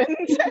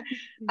questions,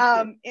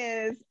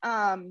 is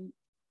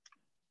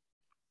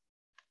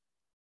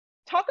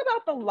talk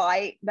about the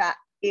light that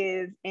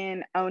is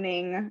in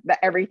owning that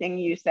everything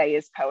you say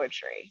is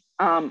poetry.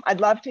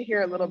 I'd love to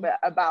hear a little bit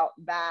about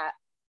that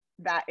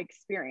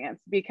experience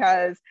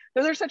because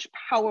those are such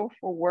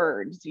powerful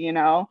words,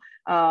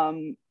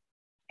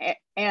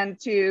 and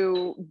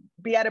to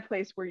be at a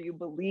place where you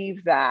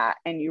believe that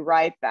and you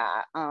write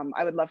that.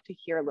 I would love to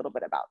hear a little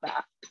bit about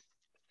that.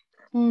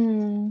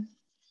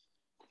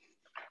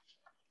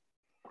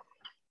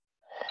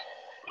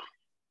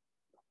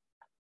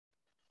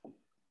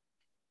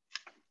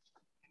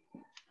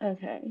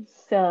 Okay,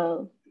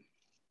 so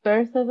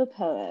Birth of a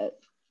Poet.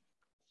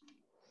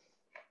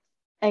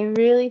 I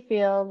really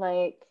feel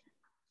like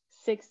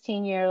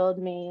 16-year-old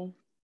me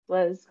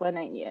was when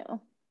I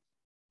knew.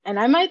 And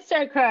I might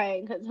start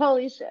crying because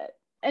holy shit.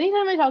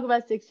 Anytime I talk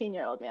about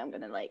 16-year-old me, I'm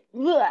gonna like,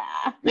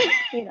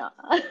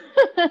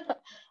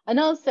 And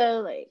also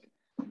like,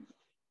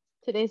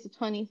 today's the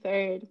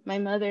 23rd. My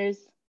mother's,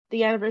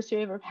 the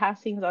anniversary of her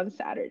passing is on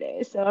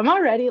Saturday. So I'm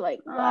already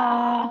like,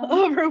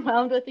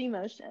 overwhelmed with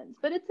emotions,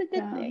 but it's a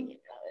good thing,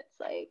 It's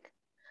like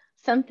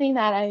something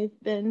that I've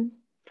been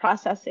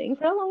processing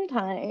for a long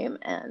time.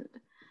 And,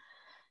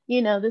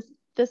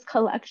 this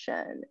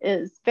collection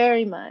is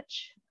very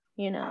much,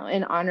 in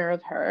honor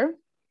of her.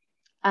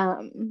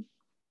 And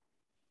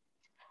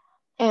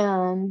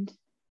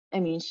I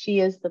mean, she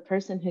is the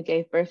person who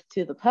gave birth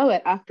to the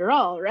poet after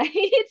all,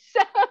 right?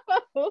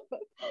 So,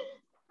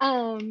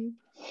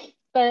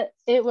 but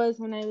it was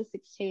when I was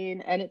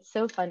 16, and it's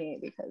so funny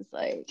because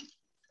like,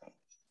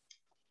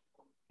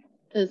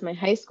 it was my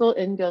high school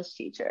English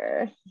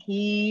teacher.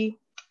 He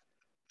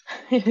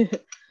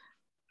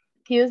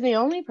was the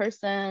only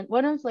person,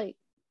 one of like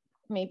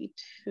maybe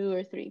 2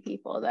 or 3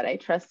 people that I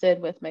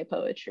trusted with my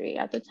poetry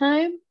at the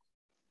time.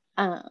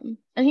 And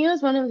he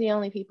was one of 2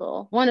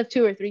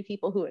 or 3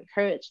 people who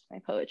encouraged my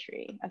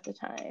poetry at the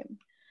time.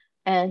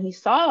 And he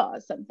saw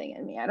something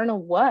in me. I don't know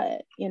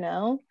what,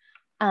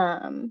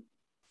 And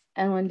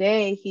one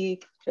day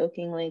he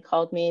jokingly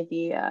called me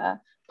the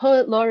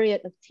poet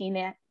laureate of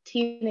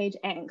teenage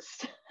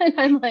angst. And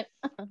I'm like,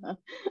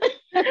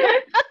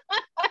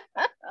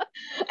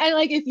 And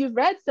like, if you've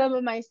read some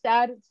of my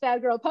sad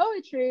girl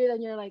poetry,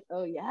 then you're like,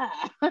 oh yeah,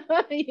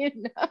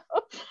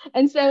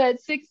 And so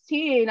at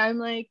 16, I'm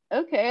like,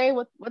 okay,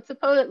 what's a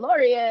poet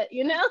laureate,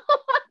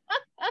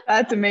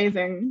 That's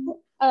amazing.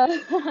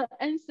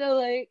 And so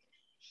like,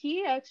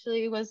 he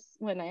actually was,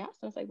 when I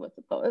asked him, I was like, what's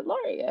a poet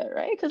laureate,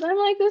 right? Because I'm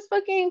like this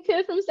fucking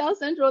kid from South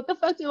Central. What the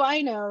fuck do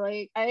I know?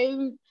 Like,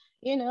 I'm,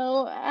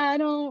 I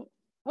don't,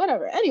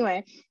 whatever.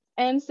 Anyway,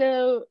 and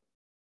so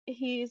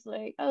he's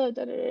like, oh,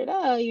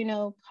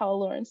 Paul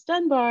Laurence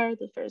Dunbar,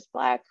 the first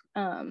Black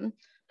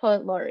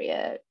poet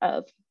laureate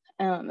of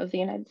the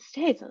United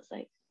States. I was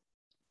like,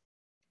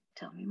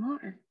 tell me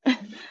more.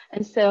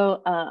 And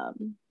so,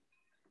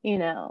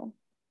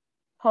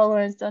 Paul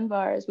Laurence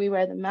Dunbar's We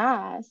Wear the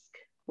Mask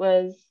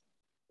was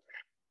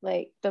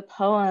like the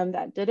poem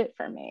that did it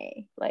for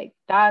me. Like,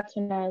 that's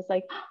when I was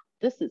like, oh,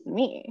 this is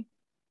me.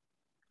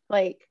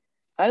 Like,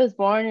 I was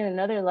born in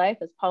another life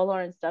as Paul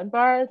Laurence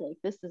Dunbar. Like,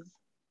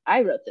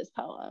 I wrote this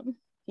poem,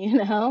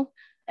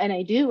 and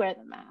I do wear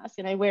the mask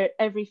and I wear it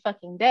every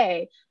fucking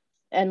day.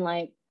 And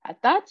like,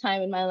 at that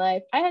time in my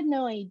life, I had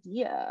no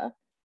idea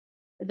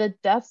the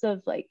depths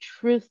of like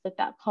truth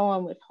that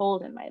poem would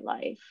hold in my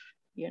life,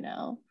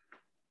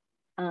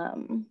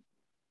 and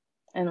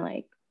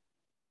like,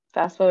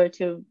 fast forward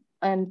to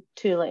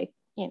like,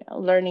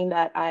 learning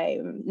that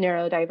I'm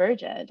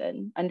neurodivergent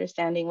and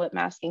understanding what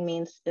masking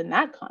means in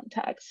that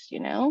context,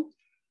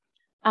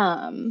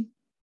 Um,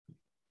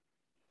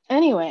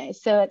 anyway,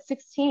 so at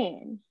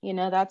 16, you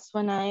know, that's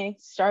when I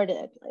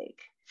started like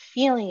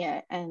feeling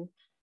it and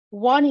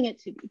wanting it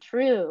to be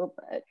true,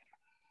 but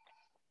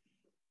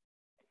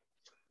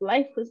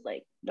life was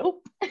like,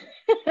 nope.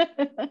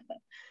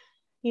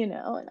 You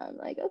know, and I'm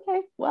like,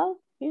 okay, well,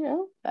 you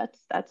know, that's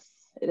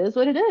it is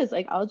what it is.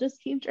 Like, I'll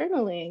just keep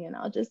journaling and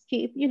I'll just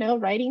keep, you know,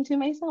 writing to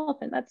myself,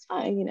 and that's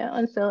fine, you know.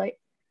 And so like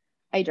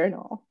I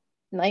journal,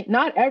 like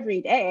not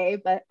every day,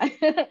 but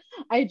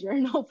I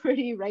journal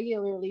pretty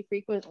regularly,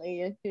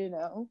 frequently, you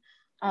know.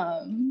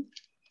 Um,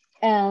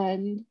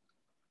 and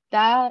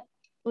that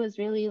was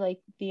really like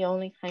the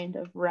only kind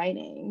of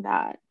writing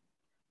that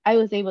I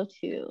was able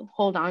to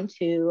hold on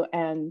to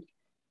and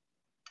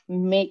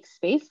make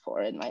space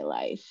for in my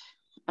life,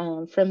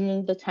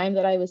 from the time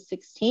that I was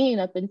 16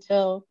 up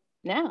until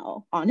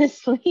now,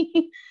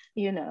 honestly.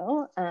 You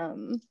know.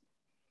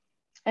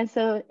 And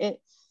so it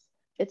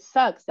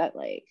sucks that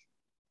like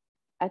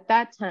at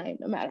that time,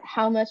 no matter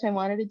how much I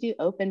wanted to do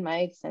open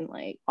mics and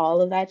like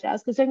all of that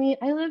jazz, because I mean,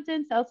 I lived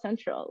in South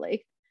Central,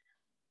 like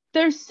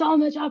there's so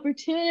much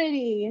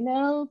opportunity, you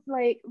know,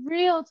 like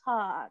real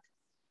talk.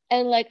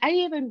 And like I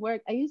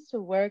used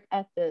to work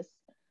at this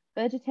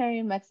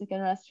vegetarian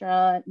Mexican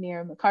restaurant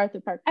near MacArthur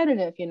Park. I don't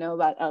know if you know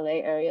about LA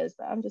areas,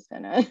 but I'm just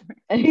gonna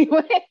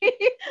anyway.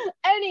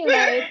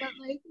 Anyway, but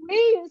like we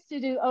used to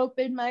do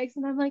open mics,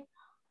 and I'm like,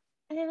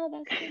 yeah,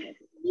 that's gonna be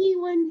me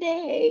one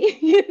day,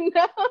 you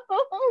know?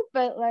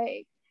 But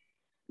like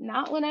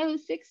not when I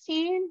was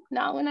 16,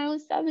 not when I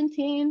was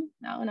 17,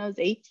 not when I was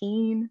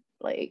 18.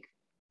 Like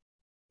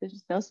there's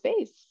just no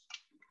space.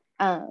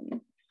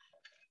 Um,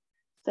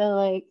 so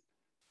like,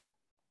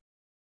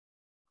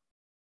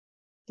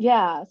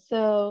 yeah,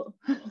 so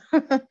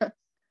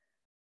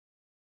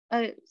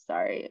I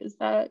sorry, is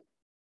that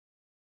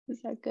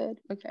good?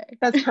 Okay.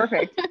 That's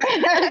perfect.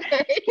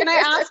 Okay. Can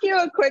I ask you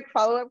a quick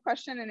follow-up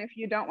question? And if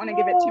you don't want to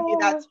give it to me,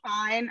 that's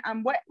fine.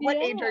 What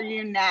age are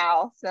you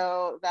now,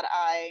 so that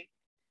I...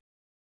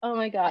 Oh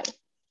my God.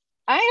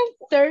 I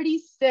am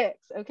 36.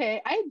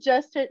 Okay. I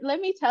just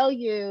let me tell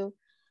you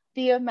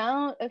the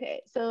amount.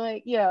 Okay. So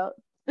like, yo,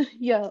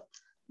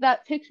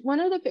 that picture,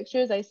 one of the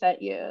pictures I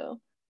sent you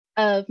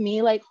of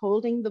me like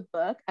holding the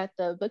book at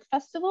the book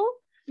festival.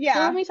 So let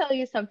Yeah, me tell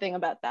you something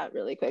about that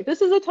really quick.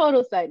 This is a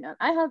total side note.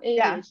 I have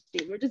yeah.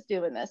 ADHD. We're just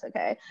doing this.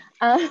 Okay.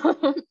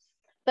 Um,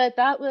 but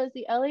that was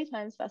the LA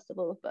Times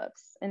Festival of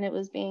Books, and it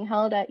was being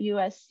held at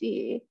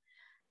USC,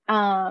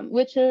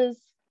 which is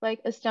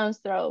like a stone's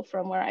throw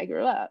from where I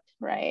grew up,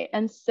 right?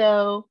 And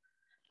so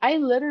I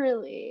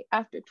literally,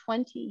 after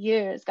 20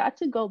 years, got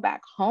to go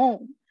back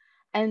home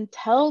and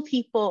tell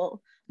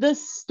people the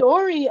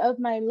story of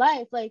my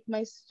life, like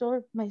my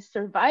story, my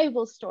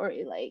survival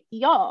story, like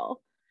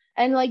y'all.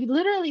 And like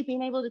literally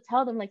being able to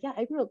tell them, like, yeah,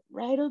 I grew up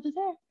right over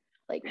there,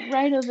 like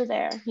right over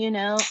there, you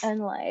know,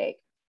 and like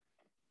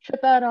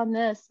trip out on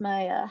this,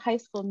 my high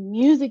school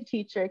music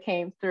teacher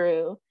came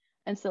through.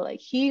 And so like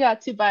he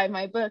got to buy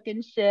my book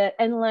and shit.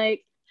 And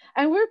like,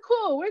 and we're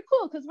cool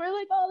because we're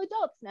like all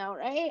adults now,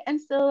 right?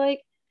 And so like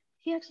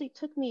he actually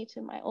took me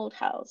to my old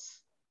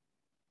house,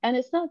 and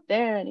it's not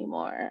there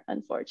anymore,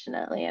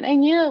 unfortunately. And I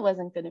knew it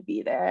wasn't going to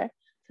be there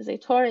because they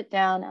tore it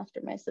down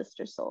after my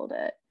sister sold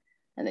it,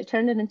 and they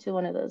turned it into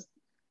one of those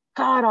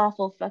god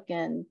awful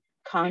fucking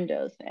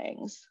condo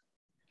things.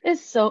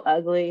 It's so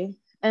ugly.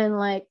 And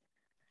like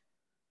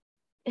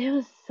it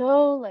was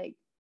so like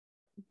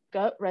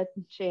gut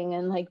wrenching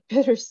and like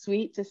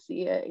bittersweet to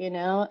see it, you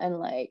know? And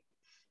like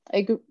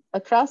I grew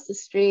across the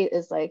street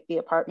is like the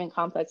apartment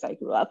complex I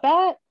grew up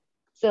at.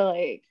 So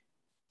like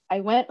I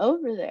went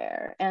over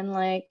there, and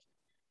like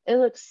it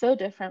looks so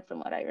different from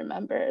what I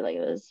remember. Like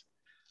it was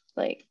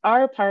like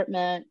our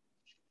apartment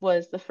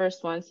was the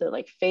first one to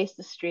like face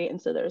the street. And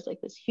so there was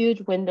like this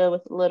huge window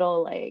with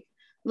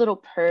little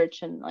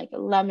perch and like a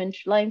lime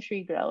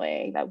tree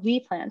growing that we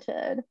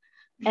planted.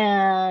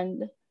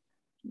 And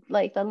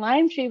like the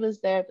lime tree was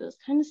there, but it was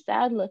kind of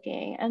sad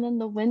looking. And then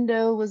the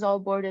window was all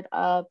boarded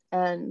up,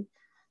 and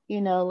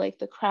you know, like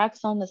the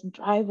cracks on this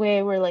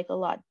driveway were like a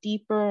lot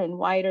deeper and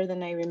wider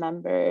than I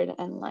remembered.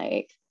 And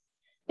like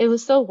it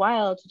was so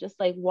wild to just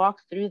like walk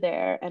through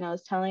there. And I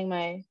was telling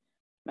my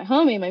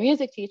homie, my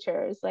music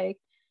teacher, is like,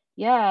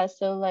 yeah,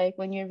 so like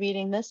when you're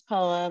reading this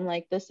poem,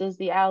 like this is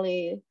the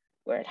alley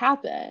where it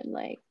happened.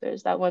 Like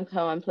there's that one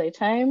poem,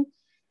 Playtime.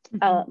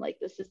 Like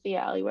this is the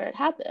alley where it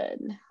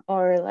happened.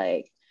 Or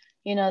like,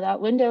 you know, that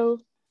window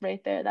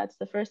right there, that's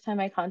the first time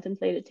I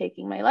contemplated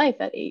taking my life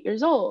at 8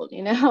 years old,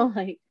 you know,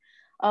 like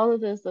all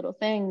of those little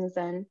things.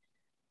 And,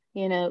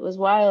 you know, it was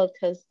wild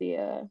because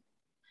the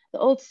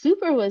old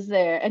super was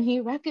there, and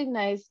he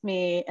recognized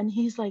me, and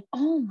he's like,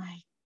 oh my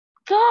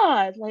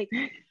God, like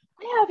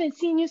I haven't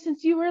seen you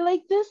since you were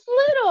like this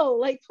little,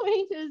 like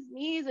pointing to his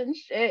knees and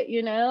shit,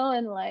 you know.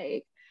 And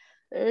like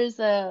there's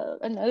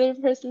another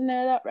person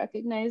there that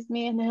recognized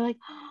me, and they're like,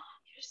 oh,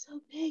 you're so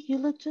big, you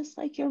look just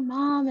like your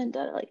mom, and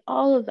like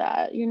all of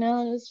that, you know.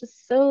 And it was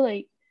just so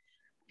like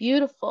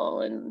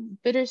beautiful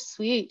and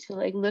bittersweet to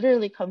like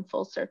literally come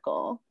full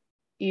circle,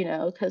 you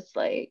know, because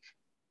like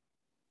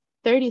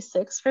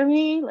 36 for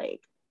me.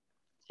 Like,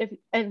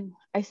 and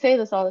I say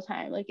this all the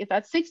time, like if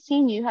at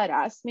 16 you had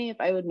asked me if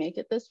I would make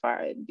it this far,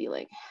 I'd be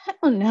like,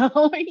 hell no.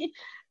 Are you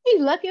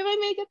lucky if I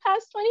make it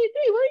past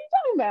 23? What are you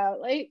talking about?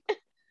 Like,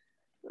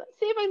 let's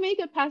see if I make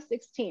it past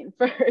 16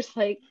 first.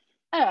 Like,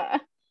 so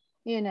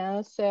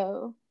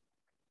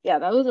yeah,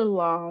 that was a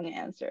long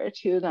answer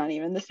to not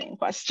even the same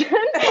question.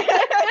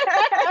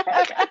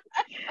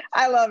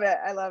 I love it.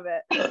 I love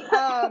it.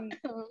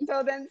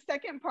 So then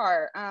second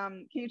part,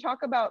 can you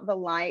talk about the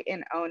light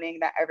in owning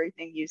that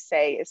everything you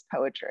say is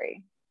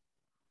poetry?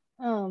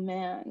 Oh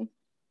man.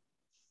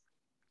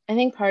 I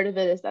think part of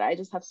it is that I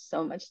just have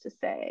so much to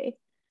say.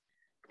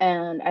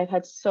 And I've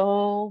had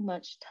so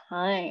much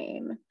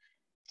time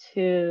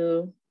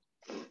to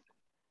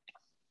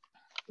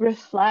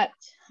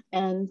reflect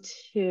and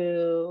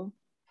to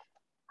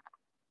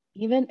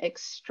even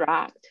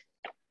extract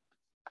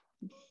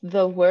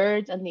the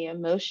words and the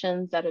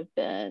emotions that have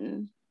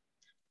been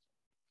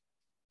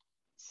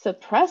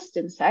suppressed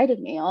inside of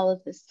me all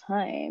of this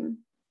time.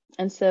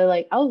 And so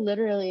like I'll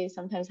literally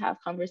sometimes have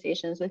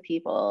conversations with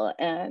people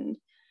and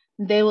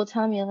they will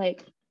tell me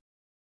like,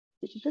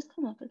 did you just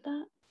come up with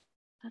that?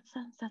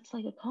 That's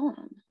like a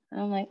poem. And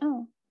I'm like,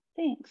 oh,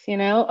 thanks, or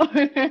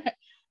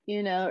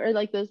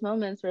like those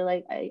moments where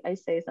like I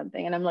say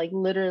something and I'm like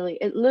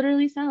it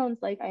literally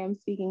sounds like I am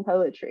speaking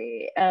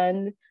poetry.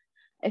 And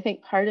I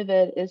think part of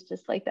it is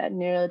just like that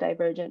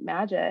neurodivergent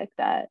magic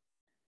that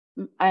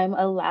I'm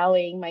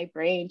allowing my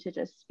brain to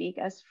just speak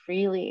as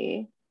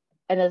freely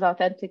and as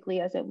authentically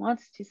as it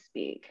wants to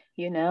speak,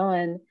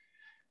 and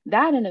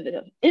that in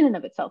and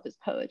of itself is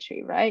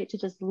poetry, right? To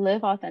just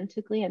live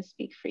authentically and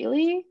speak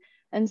freely.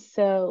 And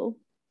so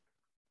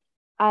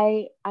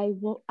I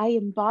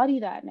embody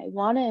that, and I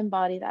want to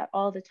embody that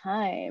all the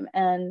time.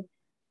 And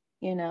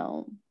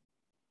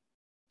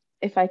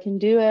if I can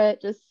do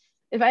it,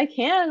 if I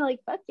can, like,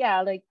 fuck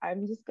yeah, like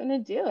I'm just gonna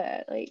do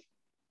it. Like,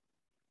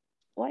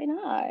 why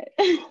not?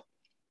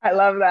 I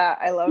love that.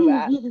 I love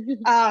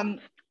that.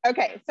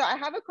 Okay, so I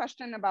have a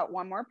question about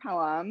one more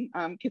poem,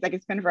 because I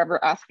could spend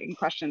forever asking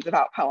questions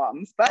about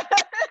poems, but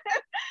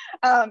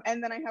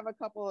and then I have a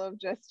couple of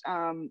just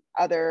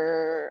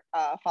other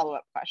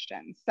follow-up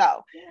questions.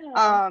 So,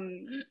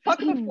 Fuck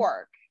the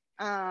Fork.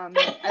 I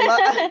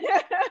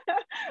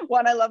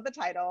love the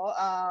title,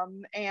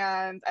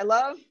 and I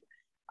love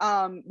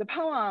the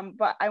poem,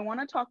 but I want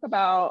to talk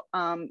about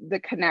the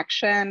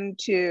connection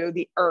to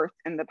the earth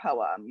in the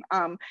poem.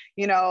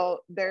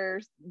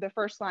 There's the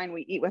first line,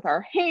 we eat with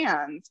our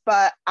hands,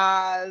 but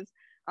as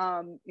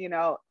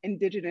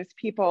indigenous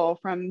people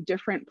from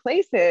different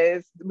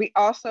places, we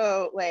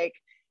also like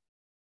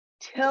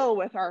till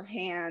with our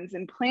hands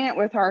and plant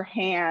with our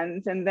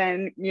hands, and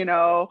then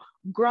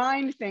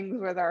grind things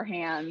with our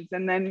hands,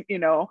 and then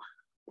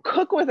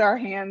cook with our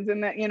hands.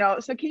 And that,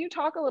 so can you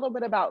talk a little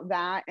bit about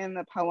that in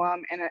the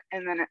poem, and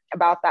then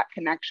about that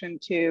connection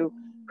to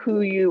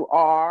who you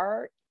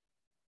are?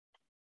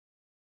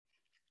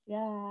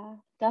 Yeah,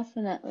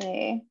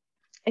 definitely.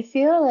 I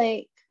feel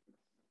like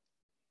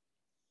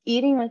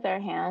eating with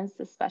our hands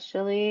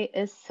especially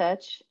is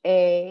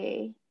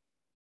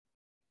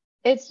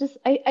it's just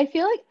I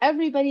feel like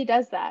everybody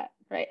does that,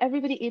 right?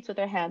 Everybody eats with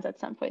their hands at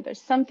some point.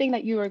 There's something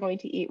that you are going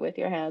to eat with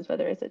your hands,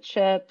 whether it's a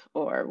chip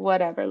or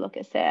whatever, lo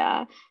que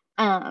sea.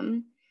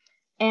 And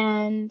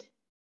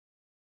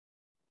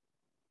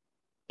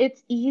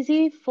it's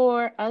easy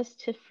for us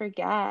to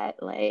forget,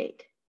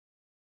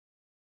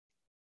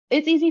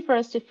 it's easy for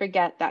us to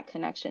forget that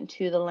connection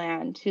to the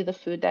land, to the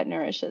food that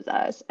nourishes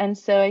us. And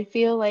so I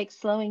feel like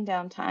slowing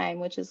down time,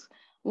 which is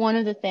one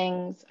of the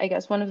things, I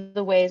guess, one of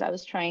the ways I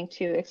was trying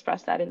to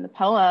express that in the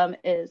poem,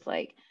 is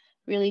like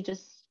really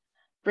just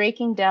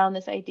breaking down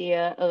this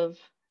idea of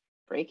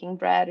breaking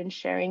bread and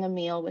sharing a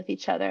meal with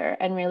each other,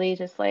 and really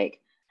just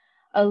like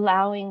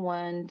allowing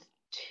one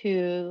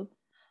to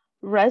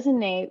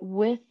resonate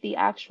with the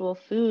actual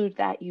food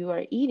that you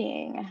are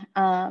eating.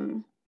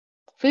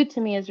 Food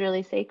to me is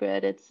really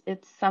sacred.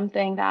 It's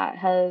something that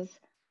has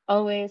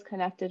always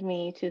connected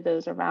me to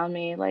those around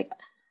me. Like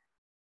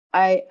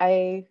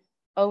I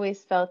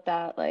always felt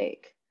that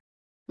like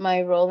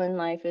my role in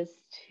life is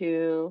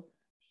to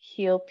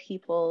heal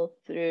people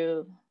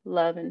through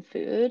love and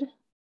food.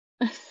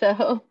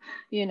 So,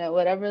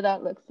 whatever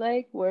that looks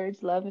like,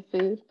 words, love,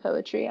 food,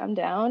 poetry, I'm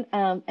down.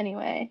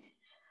 Anyway,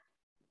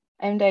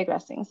 I'm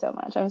digressing so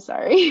much. I'm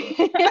sorry.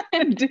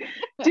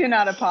 do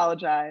not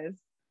apologize.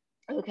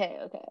 Okay.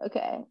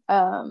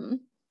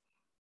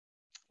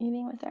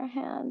 Eating with our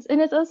hands. And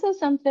it's also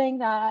something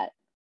that,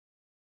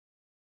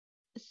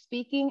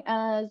 speaking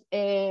as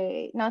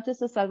not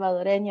just a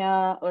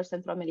Salvadoreña or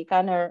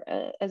Centroamericana,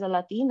 or as a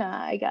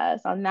Latina, I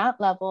guess, on that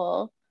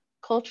level,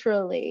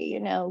 culturally,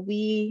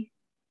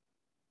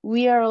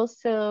 we are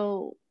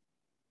also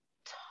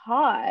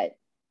taught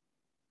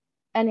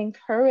and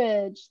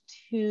encouraged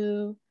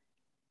to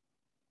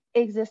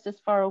exist as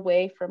far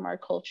away from our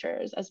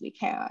cultures as we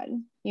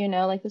can,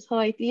 like this whole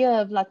idea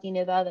of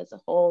Latinidad as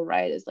a whole,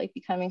 right, is like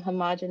becoming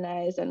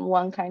homogenized and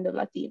one kind of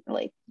Latin.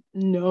 Like,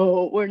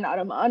 no, we're not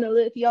a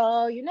monolith,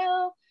 y'all,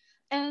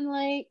 and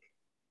like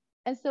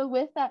And so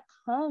with that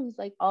comes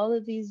like all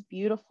of these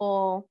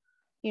beautiful,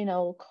 you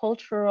know,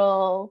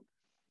 cultural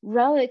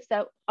relics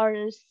that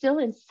are still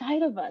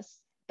inside of us,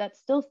 that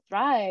still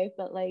thrive,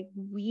 but like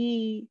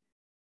we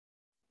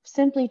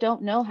simply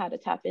don't know how to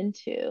tap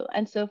into.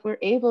 And so if we're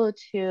able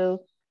to,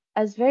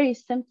 as very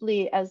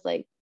simply as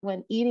like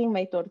when eating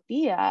my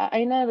tortilla,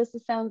 I know this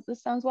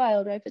sounds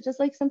wild, right? But just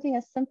like something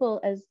as simple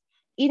as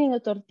eating a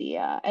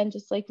tortilla and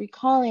just like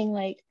recalling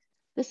like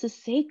this is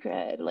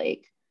sacred,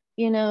 like,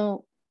 you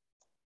know,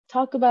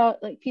 talk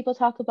about like people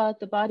talk about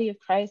the body of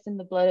Christ and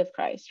the blood of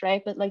Christ,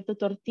 right? But like the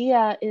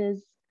tortilla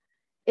is,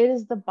 it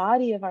is the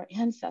body of our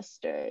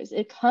ancestors.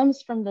 It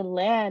comes from the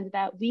land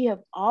that we have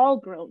all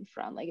grown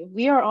from. Like if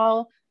we are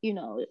all, you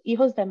know,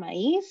 hijos de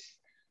maíz,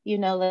 you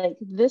know, like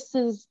this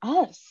is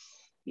us,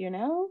 you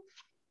know?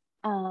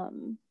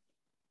 And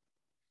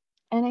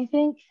I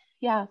think,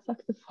 yeah, fuck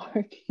the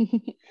fork.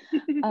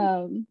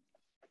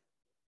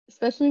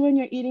 Especially when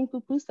you're eating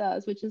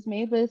pupusas, which is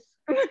made with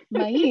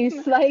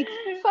maíz, like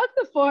fuck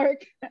the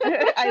fork.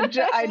 I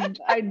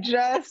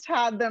just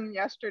had them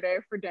yesterday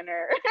for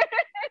dinner.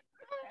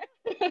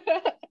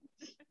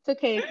 It's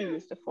okay if you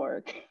used a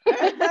fork.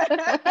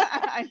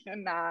 I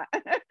am not.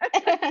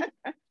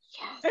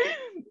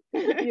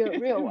 Yes. You're a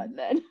real one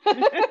then.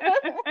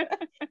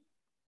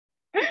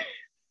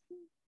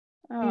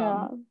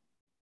 Yeah.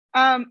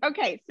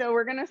 Okay, so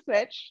we're gonna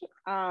switch.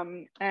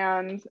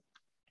 And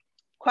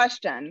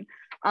question.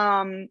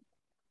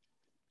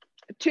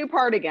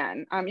 Two-part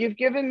again. You've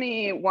given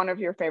me one of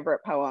your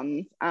favorite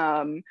poems.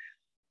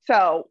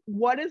 So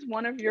what is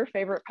one of your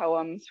favorite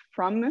poems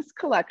from this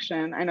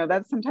collection? I know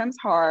that's sometimes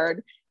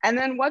hard. And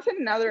then what's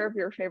another of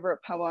your favorite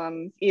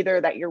poems, either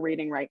that you're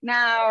reading right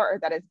now or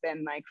that has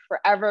been like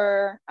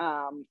forever?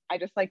 I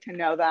just like to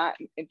know that.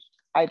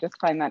 I just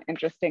find that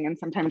interesting, and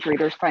sometimes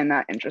readers find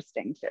that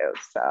interesting too.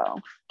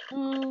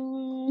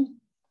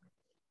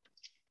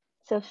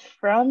 So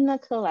from the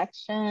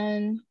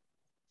collection,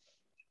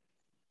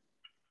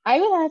 I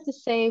would have to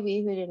say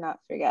We Who Did Not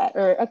Forget,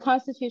 or A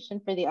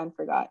Constitution for the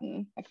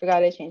Unforgotten. I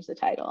forgot I changed the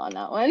title on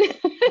that one.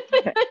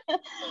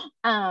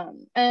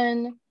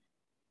 And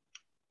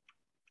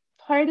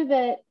part of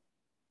it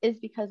is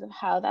because of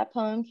how that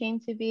poem came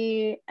to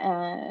be,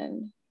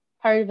 and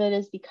part of it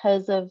is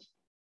because of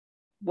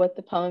what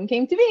the poem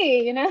came to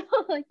be, you know,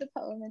 like the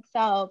poem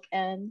itself.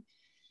 And,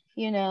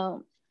 you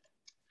know,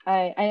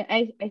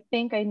 I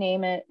think I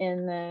name it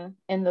in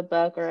the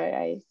book, or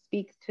I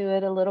speak to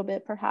it a little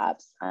bit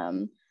perhaps.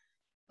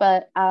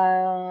 But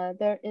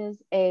there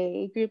is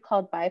a group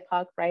called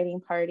BIPOC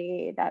Writing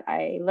Party that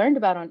I learned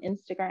about on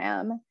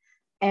Instagram.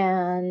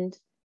 And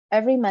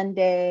every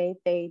Monday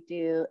they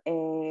do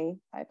a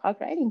BIPOC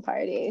writing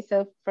party.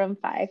 So from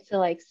 5 to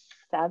like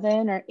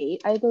 7 or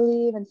 8, I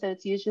believe. And so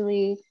it's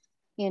usually,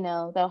 you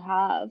know, they'll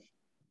have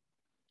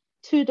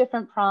 2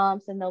 different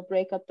prompts and they'll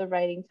break up the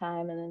writing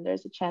time. And then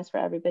there's a chance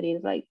for everybody to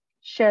like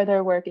share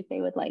their work if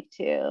they would like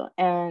to.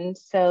 And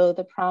so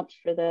the prompt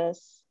for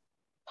this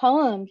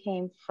poem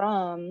came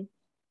from,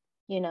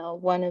 you know,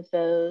 one of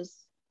those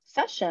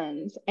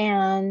sessions.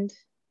 And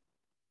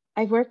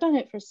I worked on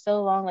it for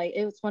so long. Like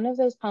it was one of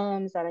those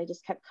poems that I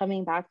just kept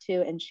coming back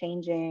to and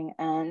changing.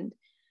 And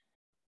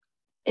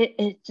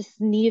it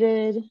just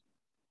needed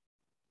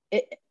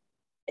it.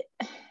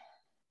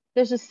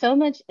 There's just so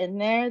much in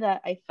there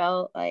that I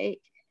felt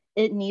like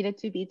it needed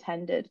to be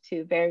tended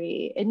to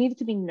it needed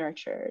to be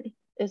nurtured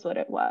is what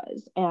it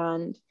was.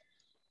 And,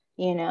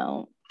 you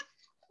know,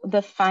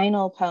 the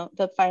final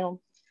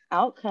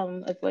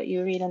outcome of what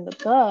you read in the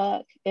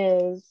book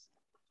is,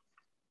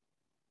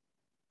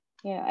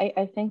 yeah,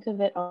 I think of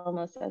it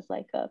almost as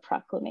like a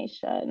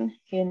proclamation,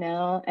 you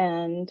know,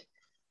 and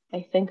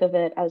I think of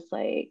it as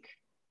like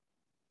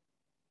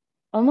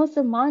almost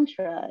a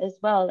mantra as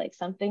well, like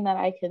something that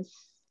I can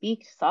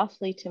speak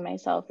softly to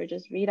myself or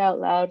just read out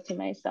loud to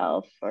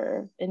myself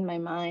or in my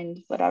mind,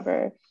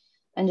 whatever,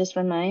 and just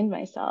remind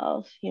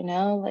myself, you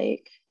know,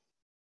 like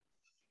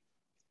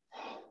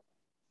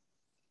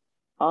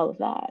all of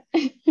that.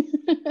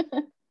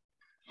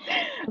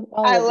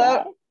 I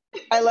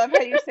love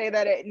how you say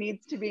that it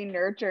needs to be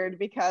nurtured,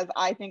 because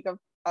I think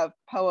of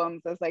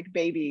poems as like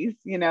babies,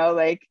 you know,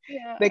 like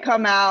they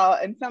come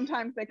out and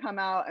sometimes they come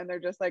out and they're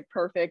just like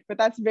perfect, but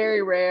that's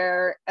very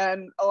rare.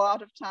 And a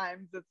lot of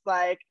times it's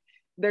like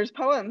there's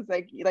poems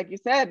like you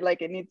said,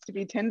 like it needs to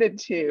be tended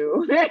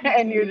to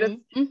and you're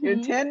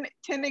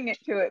tending it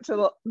to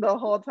the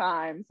whole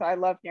time. So I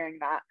love hearing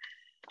that.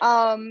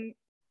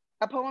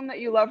 A poem that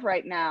you love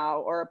right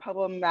now, or a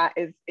poem that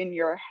is in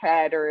your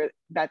head or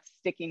that's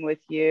sticking with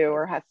you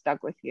or has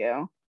stuck with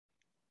you?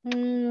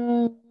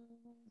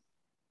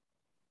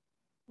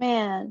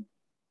 Man,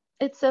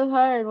 it's so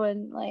hard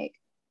when like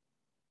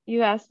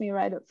you ask me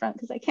right up front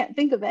because I can't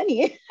think of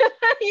any.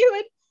 You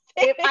would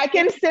if I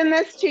can send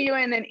this to you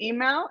in an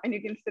email and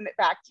you can send it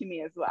back to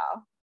me as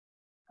well.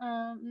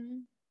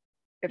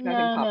 If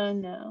nothing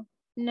pops.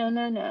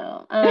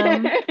 No.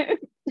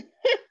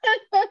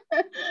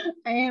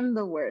 I am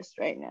the worst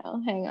right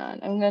now. Hang on.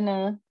 I'm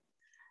gonna.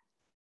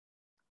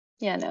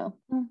 Yeah, no.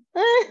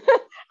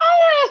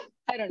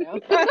 I don't know.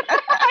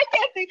 I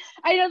can't think.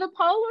 I know the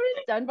Paul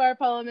Laurence Dunbar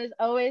poem is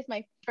always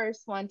my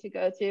first one to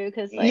go to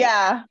because like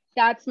Yeah.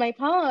 that's my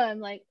poem.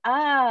 Like,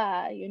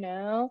 you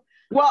know.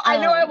 Well, I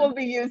know I will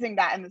be using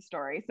that in the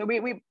story, so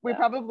we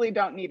probably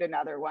don't need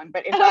another one.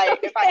 But if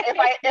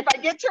I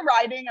get to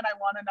writing and I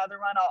want another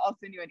one, I'll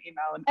send you an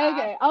email. And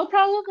okay, I'll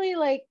probably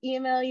like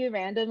email you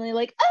randomly,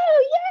 like,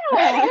 oh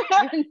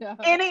yeah. You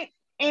know.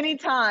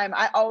 Anytime.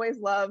 I always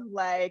love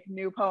like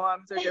new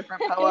poems or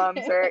different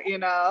poems or you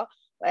know.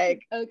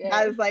 Like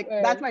that is like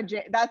that's my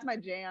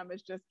jam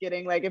is just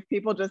getting like if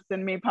people just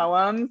send me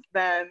poems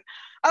then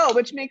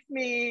which makes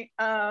me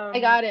I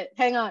got it.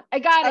 Hang on. I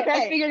got it.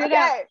 I figured it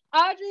out.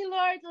 Audre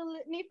Lorde's A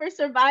Litany for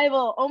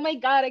Survival. Oh my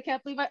God. I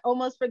can't believe I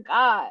almost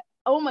forgot.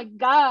 Oh my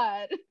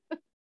God.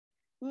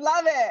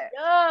 Love it.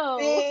 No.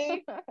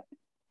 See?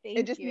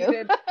 It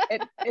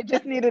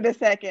just needed a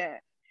second.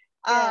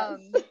 Yes.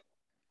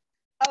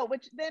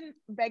 Which then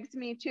begs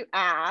me to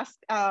ask,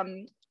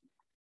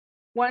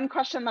 one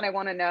question that I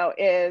want to know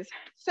is,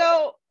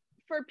 so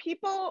for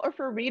people or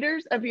for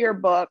readers of your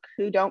book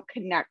who don't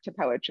connect to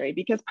poetry,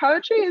 because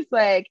poetry is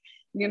like,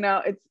 you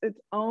know, it's its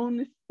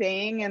own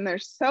thing. And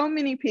there's so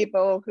many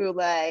people who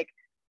like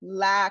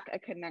lack a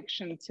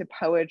connection to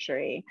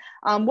poetry.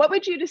 What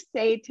would you just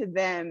say to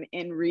them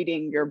in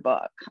reading your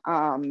book?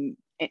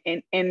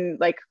 In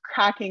like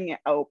cracking it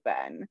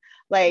open?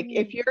 Like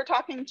if you're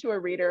talking to a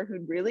reader who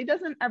really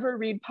doesn't ever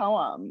read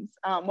poems,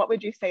 what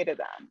would you say to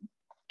them?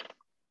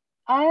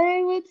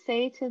 I would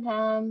say to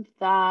them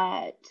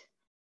that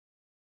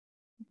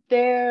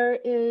there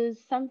is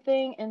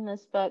something in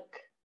this book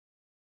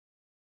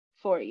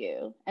for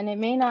you, and it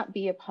may not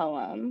be a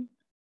poem.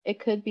 It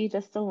could be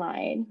just a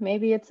line.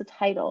 Maybe it's a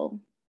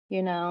title,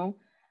 you know,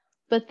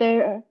 but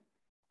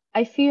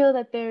I feel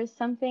that there's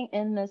something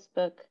in this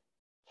book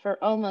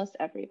for almost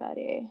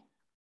everybody.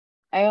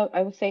 I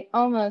would say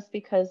almost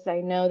because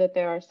I know that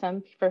there are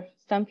for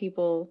some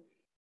people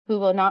who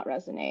will not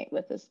resonate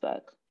with this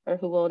book or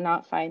who will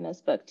not find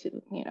this book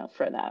to, you know,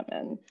 for them,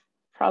 and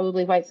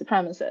probably white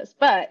supremacists.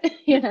 But,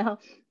 you know,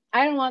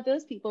 I don't want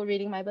those people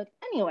reading my book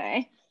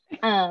anyway.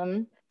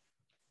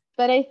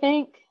 But I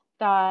think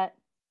that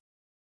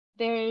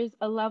there's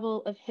a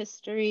level of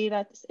history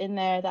that's in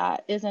there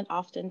that isn't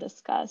often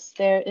discussed.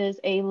 There is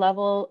a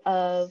level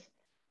of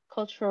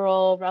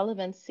cultural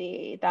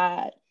relevancy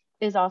that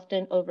is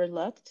often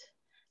overlooked.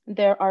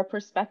 There are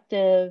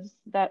perspectives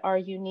that are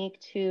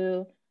unique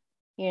to,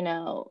 you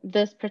know,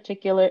 this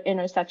particular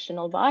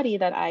intersectional body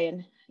that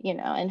I, you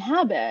know,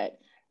 inhabit,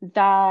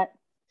 that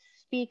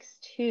speaks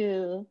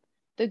to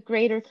the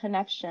greater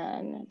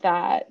connection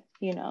that,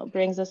 you know,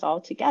 brings us all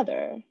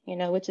together, you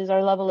know, which is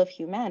our level of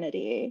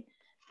humanity.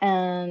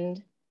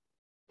 And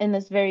in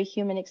this very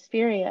human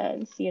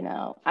experience, you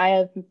know, I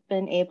have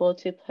been able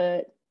to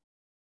put,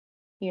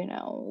 you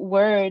know,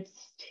 words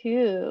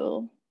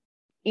to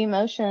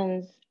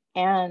emotions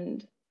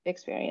and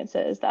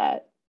experiences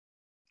that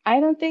I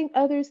don't think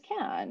others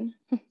can.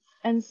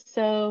 And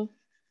so,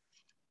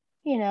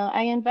 you know,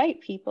 I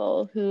invite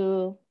people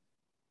who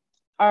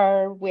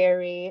are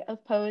wary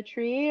of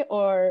poetry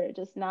or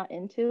just not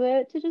into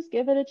it to just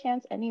give it a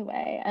chance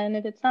anyway. And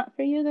if it's not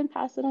for you, then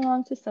pass it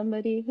along to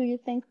somebody who you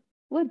think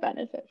would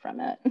benefit from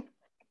it.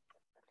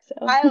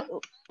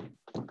 So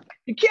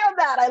you killed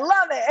that. I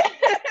love it.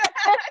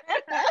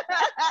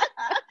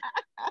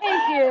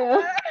 Thank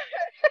you.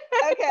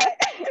 Okay.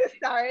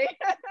 Sorry.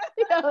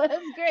 No,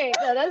 that's great.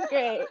 No, that's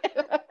great.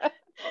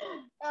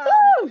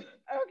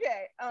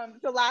 Okay.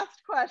 So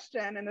last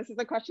question, and this is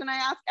a question I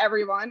ask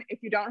everyone.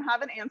 If you don't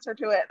have an answer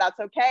to it, that's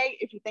okay.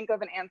 If you think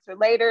of an answer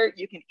later,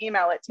 you can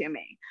email it to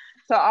me.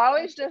 So I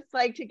always just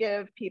like to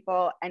give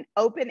people an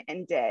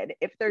open-ended.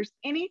 If there's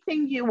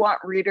anything you want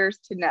readers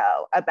to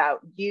know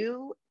about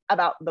you,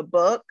 about the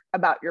book,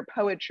 about your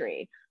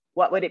poetry,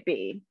 what would it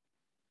be?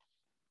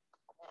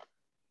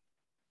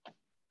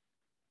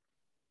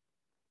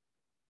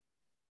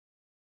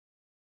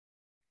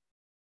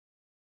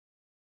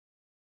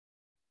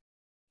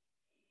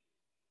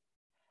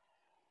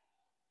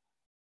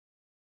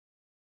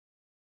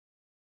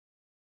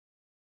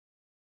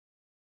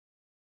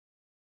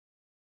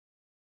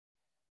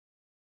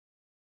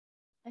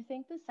 I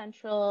think the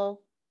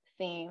central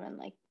theme and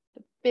like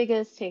the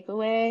biggest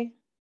takeaway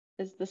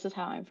is, this is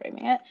how I'm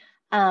framing it,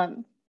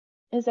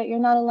 is that you're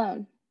not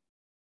alone.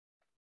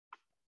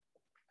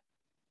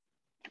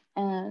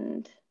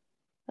 And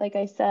like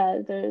I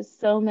said, there's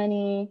so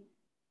many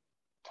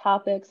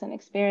topics and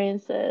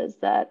experiences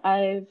that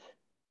I've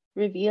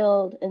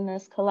revealed in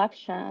this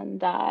collection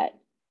that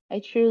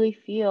I truly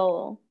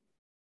feel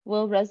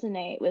will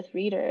resonate with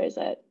readers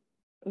at,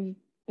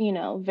 you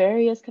know,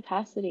 various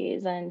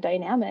capacities and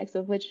dynamics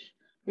of which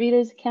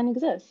readers can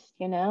exist,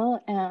 you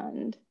know.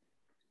 And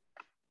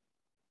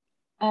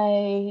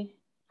I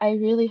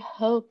really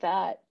hope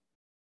that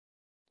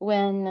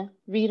when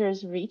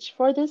readers reach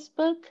for this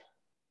book,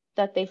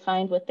 that they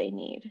find what they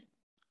need,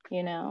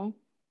 you know.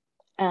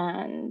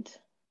 And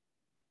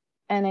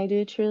I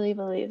do truly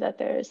believe that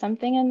there is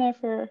something in there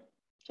for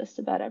just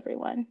about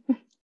everyone.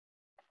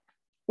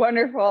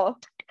 Wonderful.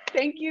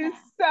 Thank you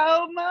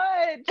so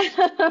much.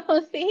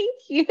 Oh, thank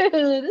you.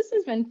 This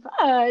has been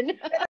fun.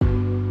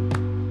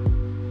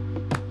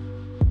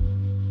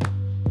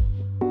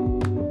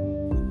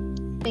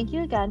 Thank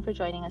you again for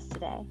joining us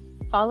today.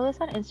 Follow us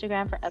on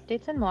Instagram for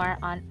updates and more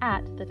on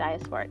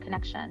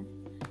 @thediasporic_connection.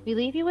 We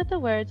leave you with the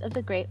words of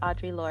the great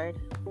Audre Lorde.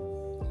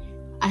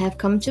 I have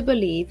come to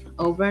believe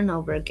over and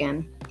over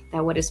again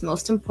that what is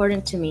most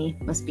important to me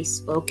must be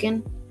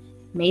spoken,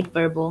 made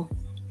verbal,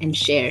 and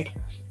shared,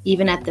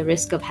 even at the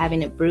risk of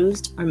having it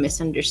bruised or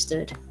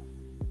misunderstood.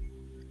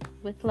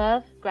 With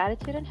love,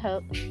 gratitude, and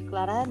hope,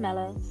 Clara and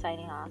Mello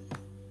signing off.